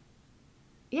 No.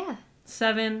 Yeah.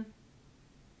 7.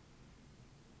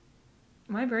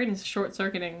 My brain is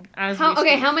short-circuiting as we speak.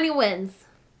 Okay, how many wins?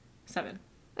 7.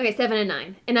 Okay, 7 and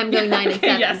 9. And I'm going 9 and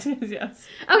 7. Yes.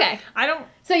 Okay. I don't...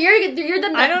 So you're the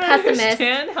pessimist. I don't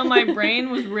understand how my brain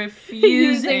was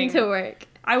refusing to work.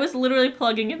 I was literally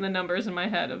plugging in the numbers in my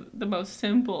head of the most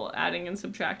simple adding and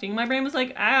subtracting. My brain was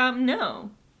like, no.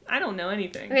 I don't know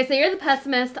anything. Okay, so you're the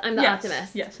pessimist, I'm the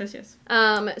optimist. Yes.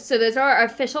 So those are our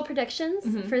official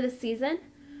predictions for this season.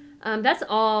 That's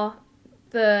all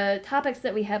the topics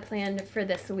that we had planned for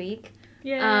this week.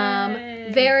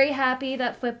 Yay! Very happy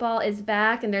that football is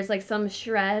back and there's like some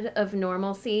shred of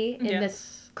normalcy in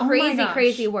this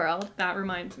crazy world. That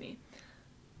reminds me.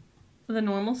 The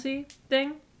normalcy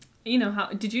thing. You know,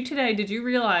 did you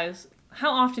realize,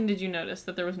 how often did you notice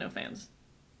that there was no fans?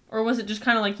 Or was it just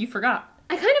kind of like you forgot?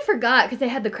 I kind of forgot because they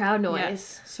had the crowd noise.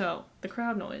 Yes, so the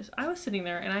crowd noise. I was sitting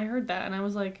there and I heard that and I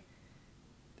was like,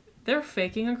 they're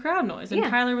faking a crowd noise. And Yeah.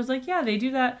 Tyler was like, yeah, they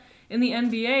do that in the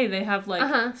NBA. They have,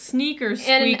 like, sneaker And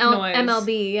squeak noise.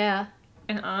 MLB, yeah.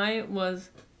 And I was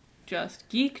just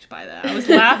geeked by that. I was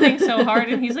laughing so hard,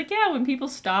 and he's like, yeah, when people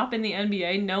stop in the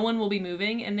NBA, no one will be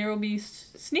moving, and there will be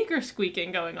sneaker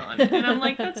squeaking going on. And I'm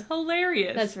like, that's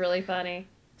hilarious. That's really funny.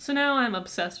 So now I'm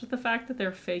obsessed with the fact that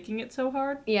they're faking it so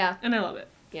hard. Yeah. And I love it.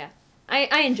 Yeah.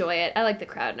 I enjoy it. I like the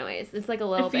crowd noise. It's like a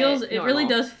little bit normal. It really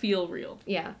does feel real.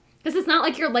 Yeah. Because it's not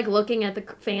like you're, like, looking at the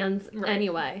fans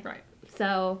anyway. Right.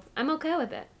 So I'm okay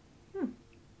with it.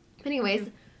 Anyways,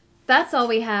 that's all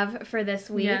we have for this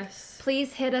week. Yes.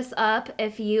 Please hit us up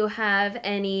if you have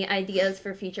any ideas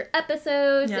for future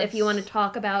episodes. Yes. If you want to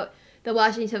talk about the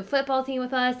Washington football team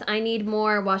with us. I need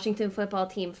more Washington football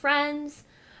team friends.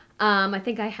 I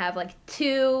think I have, like,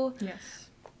 2. Yes.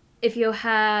 If you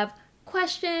have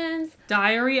questions,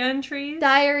 Diary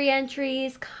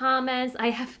entries, comments. I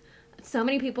have so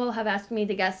many people have asked me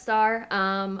to guest star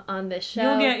on this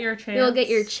show. You'll get your chance. You'll get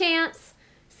your chance.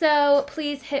 So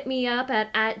please hit me up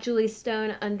at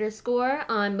 @JulieStone_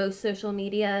 on most social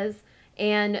medias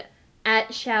and at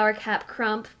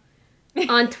ShowerCapCrump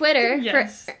on Twitter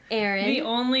yes. for Erin. The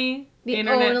only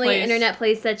internet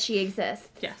place that she exists.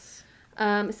 Yes.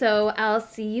 So I'll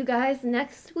see you guys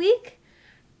next week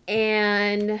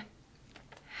and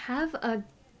have a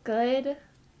good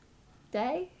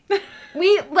day.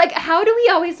 How do we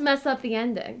always mess up the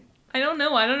ending? I don't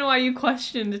know. I don't know why you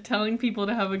questioned telling people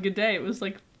to have a good day. It was,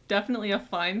 like, definitely a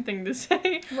fine thing to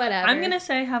say. Whatever. I'm going to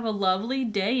say have a lovely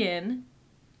day in.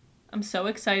 I'm so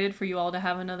excited for you all to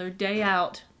have another day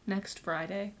out next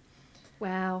Friday.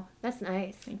 Wow. That's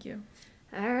nice. Thank you.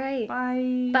 All right.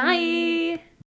 Bye. Bye.